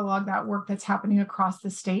and catalog that work that's happening across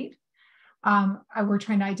the state. We're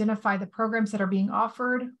trying to identify the programs that are being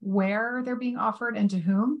offered, where they're being offered, and to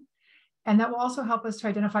whom. And that will also help us to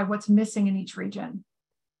identify what's missing in each region.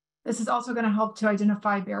 This is also going to help to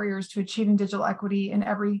identify barriers to achieving digital equity in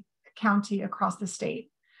every county across the state.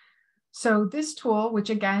 So this tool, which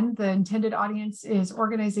again, the intended audience is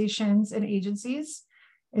organizations and agencies,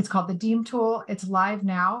 it's called the DEEM tool. It's live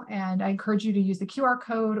now, and I encourage you to use the QR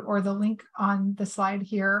code or the link on the slide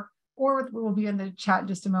here, or it will be in the chat in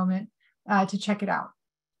just a moment to check it out.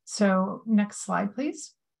 So next slide,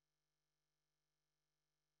 please.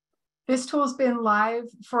 This tool has been live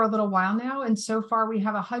for a little while now, and so far we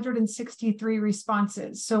have 163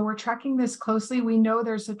 responses. So we're tracking this closely. We know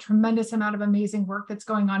there's a tremendous amount of amazing work that's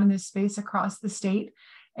going on in this space across the state.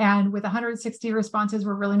 And with 160 responses,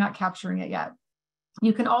 we're really not capturing it yet.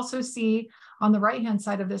 You can also see on the right-hand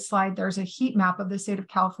side of this slide, there's a heat map of the state of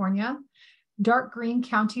California. Dark green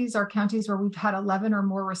counties are counties where we've had 11 or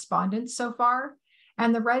more respondents so far.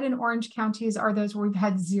 And the red and orange counties are those where we've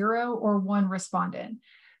had 0 or 1 respondent.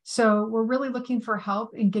 So we're really looking for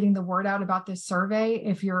help in getting the word out about this survey.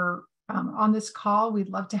 If you're on this call, we'd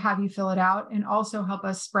love to have you fill it out and also help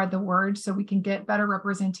us spread the word so we can get better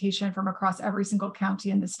representation from across every single county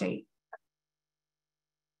in the state.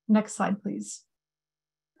 Next slide, please.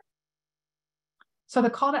 So the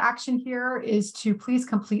call to action here is to please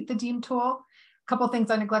complete the DEEM tool. A couple of things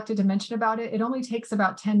I neglected to mention about it. It only takes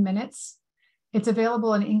about 10 minutes. It's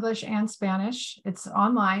available in English and Spanish. It's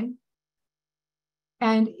online.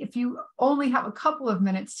 And if you only have a couple of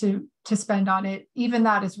minutes to spend on it, even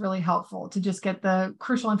that is really helpful to just get the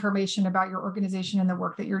crucial information about your organization and the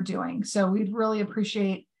work that you're doing. So we'd really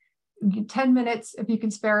appreciate 10 minutes if you can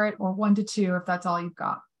spare it, or 1 to 2 if that's all you've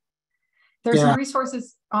got. There's some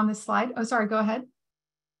resources on this slide. Oh, sorry, go ahead.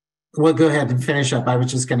 Well, go ahead and finish up. I was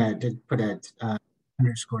just going to put an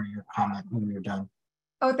underscore your comment when you're done.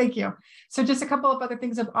 Oh, thank you. So just a couple of other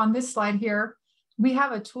things on this slide here. We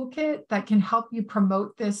have a toolkit that can help you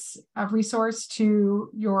promote this resource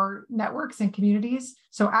to your networks and communities.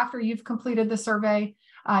 So after you've completed the survey,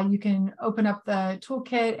 you can open up the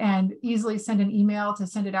toolkit and easily send an email to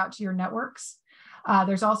send it out to your networks.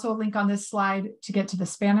 There's also a link on this slide to get to the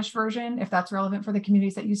Spanish version, if that's relevant for the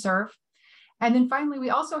communities that you serve. And then finally,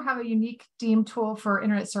 we also have a unique DEEM tool for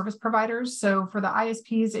internet service providers. So for the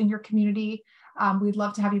ISPs in your community, we'd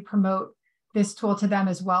love to have you promote this tool to them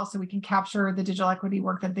as well, so we can capture the digital equity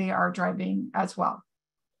work that they are driving as well.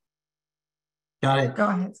 Got it. Go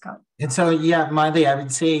ahead, Scott. And so, yeah, Miley, I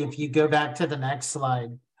would say if you go back to the next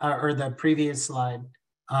slide or the previous slide.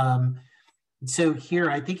 So here,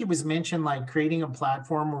 I think it was mentioned like creating a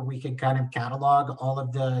platform where we could kind of catalog all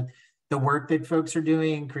of the work that folks are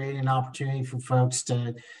doing, create an opportunity for folks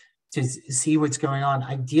to see what's going on.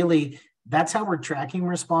 Ideally, that's how we're tracking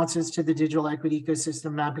responses to the digital equity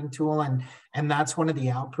ecosystem mapping tool. And that's one of the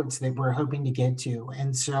outputs that we're hoping to get to.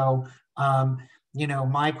 And so, you know,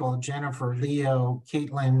 Michael, Jennifer, Leo,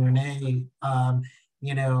 Caitlin, Renee,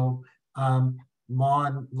 you know,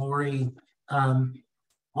 Mon, Lori,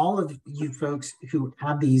 all of you folks who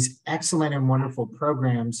have these excellent and wonderful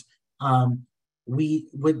programs, we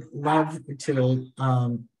would love to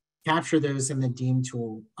capture those in the DEEM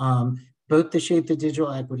tool. Both to shape the digital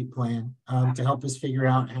equity plan, to help us figure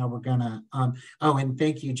out how we're gonna, oh, and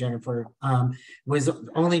thank you, Jennifer, was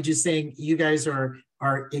only just saying you guys are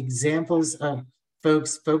examples of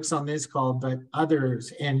folks on this call, but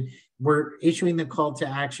others, and we're issuing the call to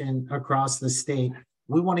action across the state.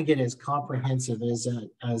 We wanna get as comprehensive as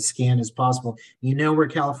a scan as possible. You know, we're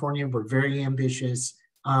California, we're very ambitious,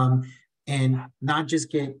 and not just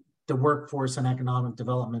get the workforce and economic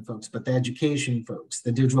development folks, but the education folks,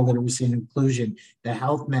 the digital literacy and inclusion, the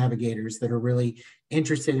health navigators that are really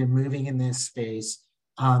interested in moving in this space,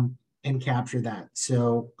 and capture that.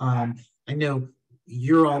 So I know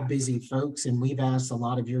you're all busy folks, and we've asked a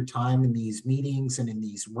lot of your time in these meetings and in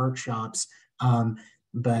these workshops,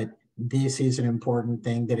 but this is an important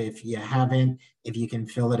thing that if you haven't, if you can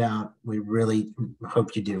fill it out, we really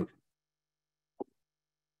hope you do.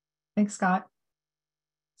 Thanks, Scott.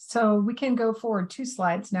 So we can go forward 2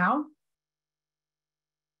 slides now.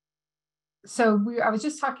 So I was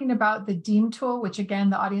just talking about the DEEM tool, which again,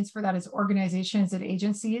 the audience for that is organizations and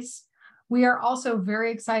agencies. We are also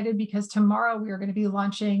very excited because tomorrow we are going to be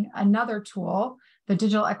launching another tool, the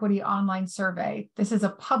Digital Equity Online Survey. This is a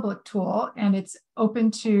public tool and it's open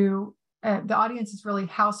to, the audience is really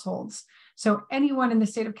households. So anyone in the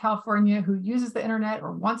state of California who uses the internet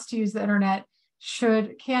or wants to use the internet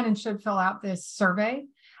can and should fill out this survey.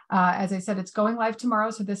 As I said, it's going live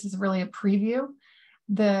tomorrow, so this is really a preview.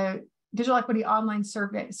 The Digital Equity Online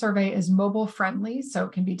Survey is mobile friendly, so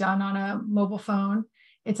it can be done on a mobile phone.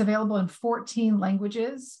 It's available in 14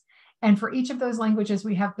 languages. And for each of those languages,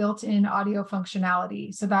 we have built-in audio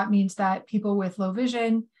functionality. So that means that people with low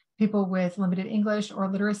vision, people with limited English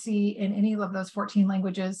or literacy in any of those 14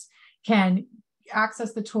 languages can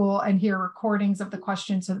access the tool and hear recordings of the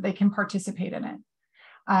question so that they can participate in it.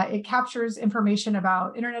 It captures information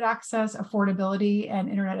about internet access, affordability, and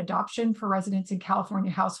internet adoption for residents in California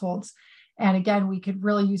households. And again, we could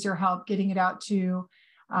really use your help getting it out to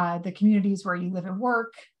the communities where you live and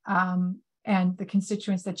work, and the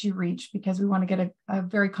constituents that you reach, because we want to get a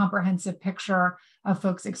very comprehensive picture of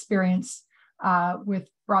folks' experience with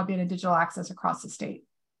broadband and digital access across the state.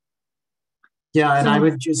 Yeah, and I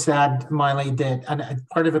would just add, Miley, that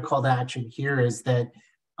part of a call to action here is that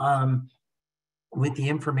with the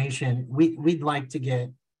information, we'd like to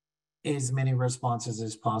get as many responses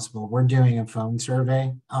as possible. We're doing a phone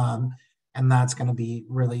survey, and that's going to be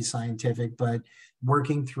really scientific, but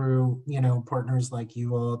working through, you know, partners like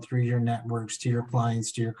you all, through your networks, to your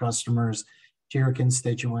clients, to your customers, to your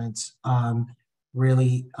constituents,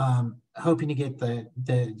 really hoping to get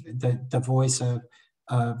the voice of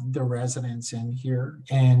the residents in here,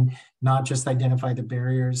 and not just identify the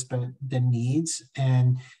barriers, but the needs.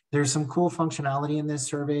 And there's some cool functionality in this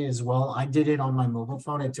survey as well. I did it on my mobile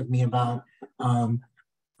phone. It took me about,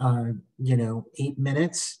 8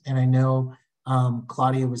 minutes. And I know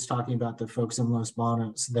Claudia was talking about the folks in Los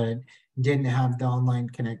Banos that didn't have the online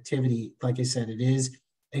connectivity. Like I said, it is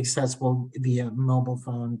accessible via mobile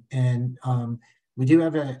phone. And we do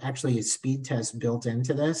have actually a speed test built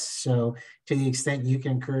into this. So to the extent you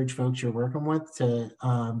can encourage folks you're working with to,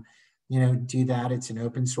 do that, it's an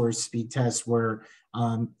open source speed test where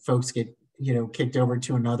folks get, kicked over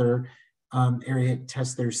to another area,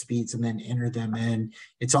 test their speeds, and then enter them in.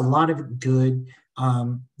 It's a lot of good,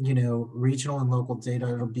 regional and local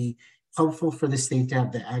data. It'll be helpful for the state to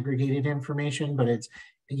have the aggregated information, but it's,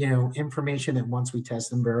 you know, information that once we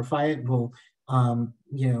test and verify it, we'll,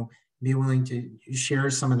 you know, be willing to share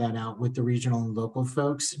some of that out with the regional and local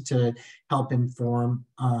folks to help inform,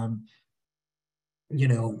 you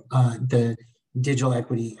know, the digital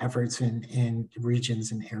equity efforts in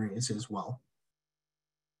regions and areas as well.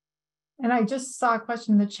 And I just saw a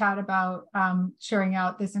question in the chat about sharing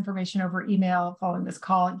out this information over email following this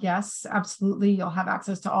call. Yes, absolutely. You'll have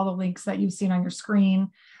access to all the links that you've seen on your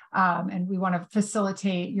screen. And we want to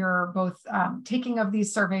facilitate your both taking of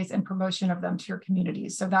these surveys and promotion of them to your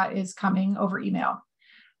communities. So that is coming over email.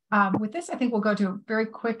 With this, I think we'll go to a very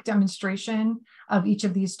quick demonstration of each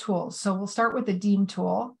of these tools. So we'll start with the DEEM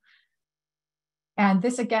tool. And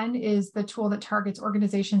this again is the tool that targets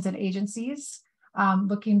organizations and agencies,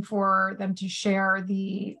 looking for them to share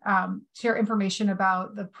the share information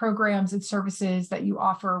about the programs and services that you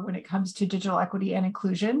offer when it comes to digital equity and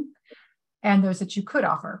inclusion, and those that you could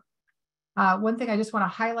offer. One thing I just want to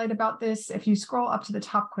highlight about this, if you scroll up to the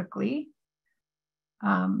top quickly,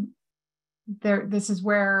 this is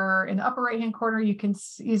where in the upper right-hand corner, you can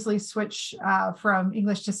easily switch from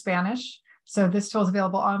English to Spanish. So this tool is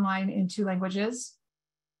available online in 2 languages.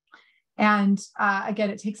 And again,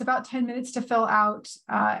 it takes about 10 minutes to fill out.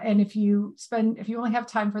 And if you only have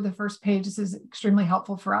time for the first page, this is extremely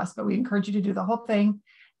helpful for us, but we encourage you to do the whole thing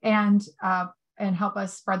and help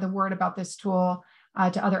us spread the word about this tool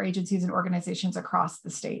to other agencies and organizations across the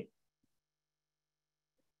state.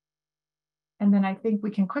 And then I think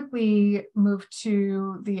we can quickly move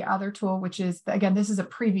to the other tool, which is, again, this is a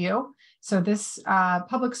preview. So this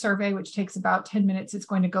public survey, which takes about 10 minutes, it's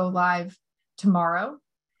going to go live tomorrow.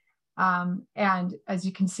 And as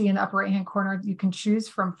you can see in the upper right-hand corner, you can choose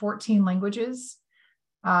from 14 languages.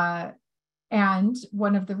 And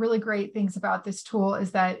one of the really great things about this tool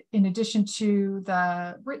is that in addition to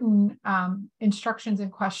the written instructions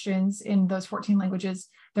and questions in those 14 languages,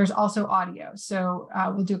 there's also audio. So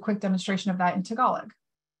we'll do a quick demonstration of that in Tagalog.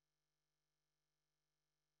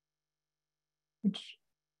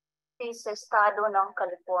 Sa estado ng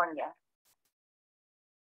California.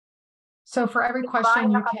 So for every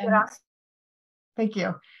question you can, thank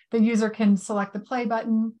you, the user can select the play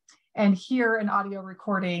button and hear an audio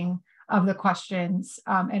recording of the questions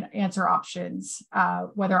and answer options,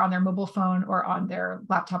 whether on their mobile phone or on their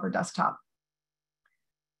laptop or desktop.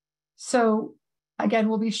 So again,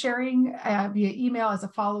 we'll be sharing via email as a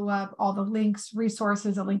follow-up all the links,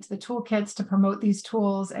 resources, a link to the toolkits to promote these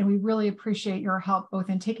tools. And we really appreciate your help both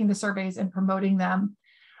in taking the surveys and promoting them.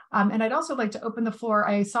 And I'd also like to open the floor.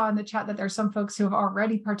 I saw in the chat that there's some folks who have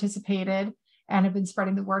already participated and have been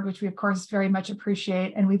spreading the word, which we of course very much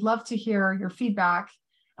appreciate. And we'd love to hear your feedback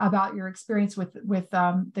about your experience with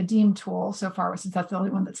the DEEM tool so far, since that's the only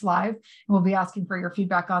one that's live. And we'll be asking for your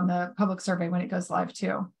feedback on the public survey when it goes live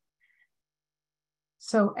too.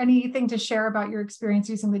 So anything to share about your experience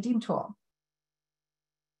using the DEEM tool?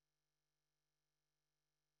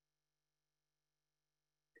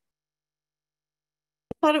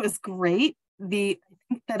 I thought it was great. I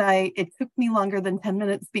think that it took me longer than 10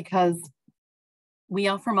 minutes because we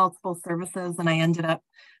offer multiple services, and I ended up,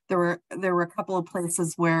 there were a couple of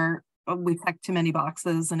places where we checked too many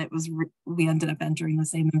boxes, and we ended up entering the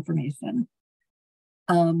same information.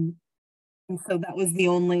 And so that was the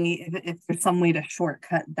only, if there's some way to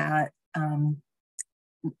shortcut that,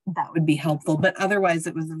 that would be helpful. But otherwise,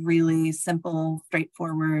 it was really simple,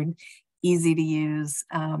 straightforward, easy to use,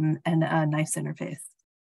 and a nice interface.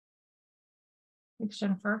 Thanks,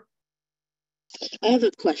 Jennifer. I have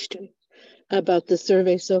a question about the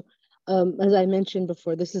survey. So as I mentioned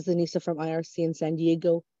before, this is Anissa from IRC in San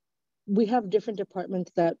Diego. We have different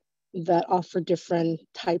departments that offer different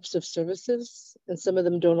types of services, and some of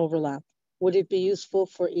them don't overlap. Would it be useful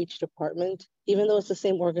for each department, even though it's the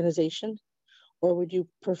same organization, or would you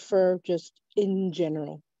prefer just in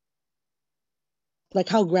general? Like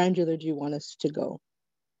how granular do you want us to go?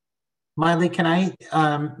 Miley, can I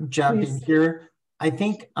jump Please. in here? I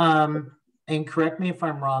think, and correct me if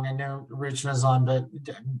I'm wrong, I know Regina's on, but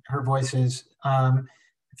her voice is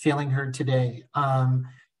feeling heard today.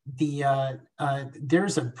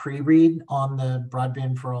 There's a pre-read on the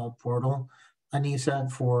Broadband for All portal,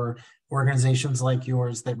 Anissa, for organizations like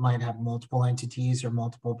yours that might have multiple entities or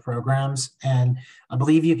multiple programs. And I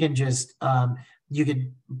believe you can just, you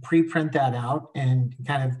could pre-print that out and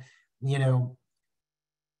kind of, you know,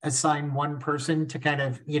 assign one person to kind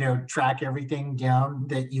of, you know, track everything down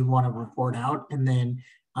that you want to report out, and then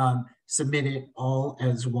submit it all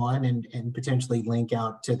as one and potentially link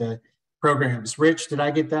out to the programs. Rich, did I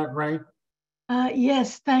get that right?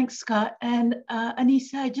 Yes, thanks, Scott. And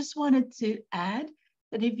Anissa, I just wanted to add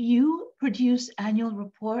that if you produce annual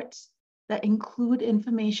reports that include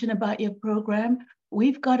information about your program,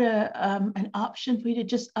 we've got an option for you to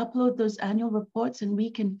just upload those annual reports and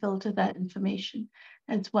we can filter that information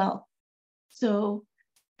as well. So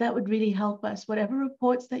that would really help us. Whatever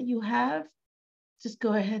reports that you have, just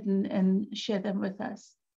go ahead and share them with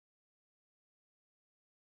us.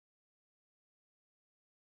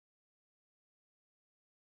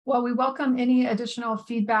 Well, we welcome any additional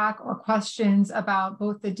feedback or questions about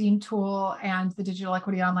both the DEAM tool and the Digital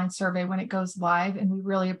Equity Online Survey when it goes live. And we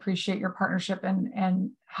really appreciate your partnership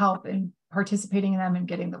and help in participating in them and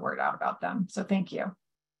getting the word out about them. So thank you.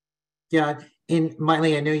 Yeah, and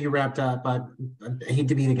Miley, I know you wrapped up, but I hate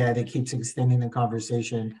to be the guy that keeps extending the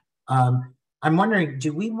conversation. I'm wondering,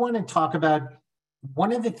 do we want to talk about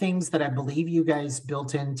one of the things that I believe you guys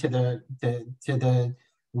built into the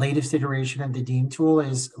latest iteration of the DEAM tool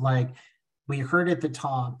is, like, we heard at the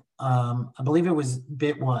top, I believe it was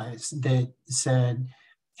Bitwise that said,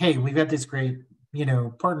 hey, we've got this great,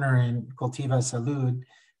 partner in Cultiva Salud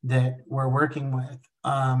that we're working with.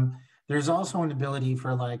 There's also an ability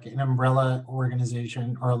for like an umbrella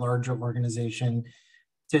organization or a larger organization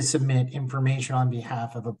to submit information on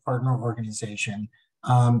behalf of a partner organization.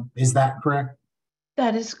 Is that correct?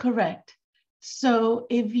 That is correct. So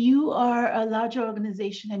if you are a larger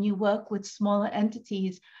organization and you work with smaller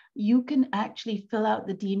entities, you can actually fill out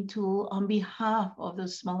the DEAM tool on behalf of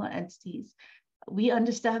those smaller entities. We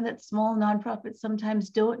understand that small nonprofits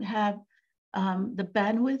sometimes don't have the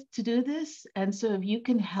bandwidth to do this. And so if you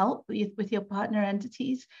can help with your partner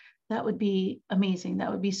entities, that would be amazing.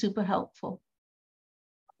 That would be super helpful.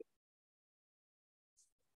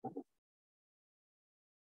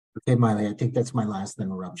 Okay, Miley, I think that's my last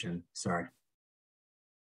interruption. Sorry.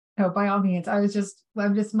 No, by all means. I'm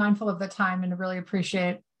just mindful of the time and really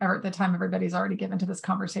appreciate the time everybody's already given to this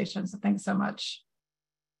conversation. So thanks so much.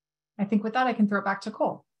 I think with that, I can throw it back to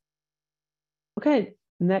Cole. Okay,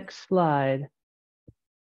 next slide.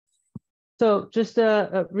 So just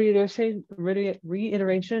a reiteration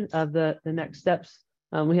of the next steps.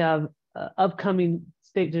 We have upcoming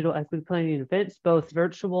state digital equity planning events, both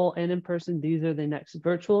virtual and in person. These are the next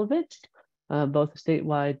virtual events, both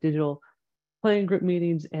statewide digital planning group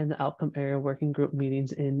meetings and the outcome area working group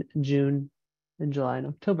meetings in June and July and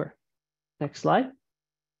October. Next slide.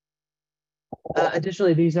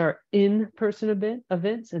 Additionally, these are in-person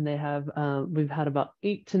events, and they have we've had about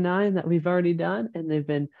 8 to 9 that we've already done, and they've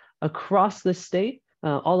been across the state,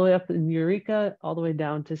 all the way up in Eureka, all the way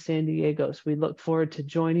down to San Diego. So we look forward to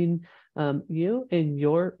joining you in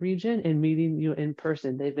your region and meeting you in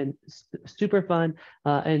person. They've been super fun,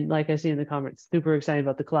 and like I see in the comments, super excited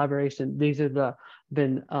about the collaboration. These are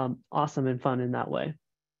been awesome and fun in that way.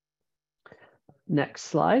 Next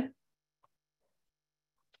slide.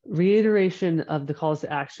 Reiteration of the calls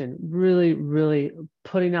to action, really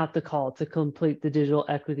putting out the call to complete the digital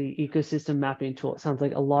equity ecosystem mapping tool. It sounds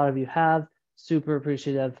like a lot of you have. Super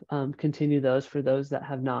appreciative. Continue those for those that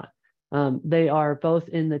have not. They are both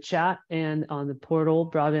in the chat and on the portal,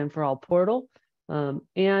 Broadband for All portal,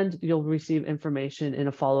 and you'll receive information in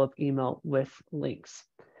a follow-up email with links.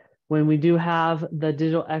 When we do have the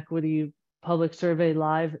digital equity public survey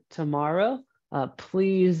live tomorrow,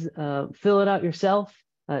 please fill it out yourself.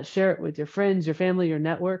 Share it with your friends, your family, your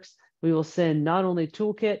networks. We will send not only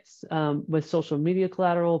toolkits with social media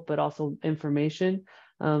collateral, but also information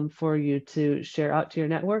for you to share out to your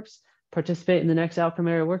networks. Participate in the next outcome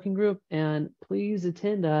area working group, and please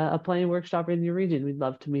attend a planning workshop in your region. We'd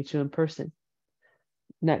love to meet you in person.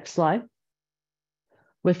 Next slide.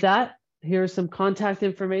 With that, here's some contact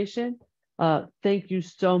information. Thank you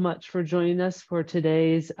so much for joining us for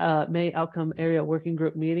today's May Outcome Area Working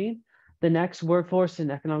Group meeting. The next Workforce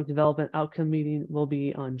and Economic Development Outcome meeting will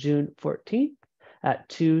be on June 14th at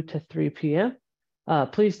 2 to 3 p.m.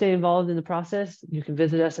 Please stay involved in the process. You can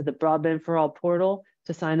visit us at the Broadband for All portal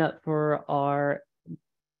to sign up for our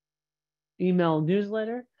email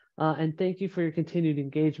newsletter. And thank you for your continued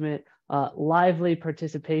engagement, lively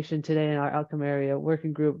participation today in our Outcome Area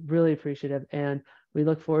Working Group. Really appreciative. And we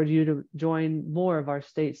look forward to you to join more of our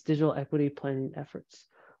state's digital equity planning efforts.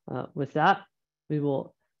 With that, we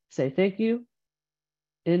will say thank you,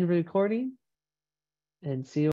 end recording, and see you.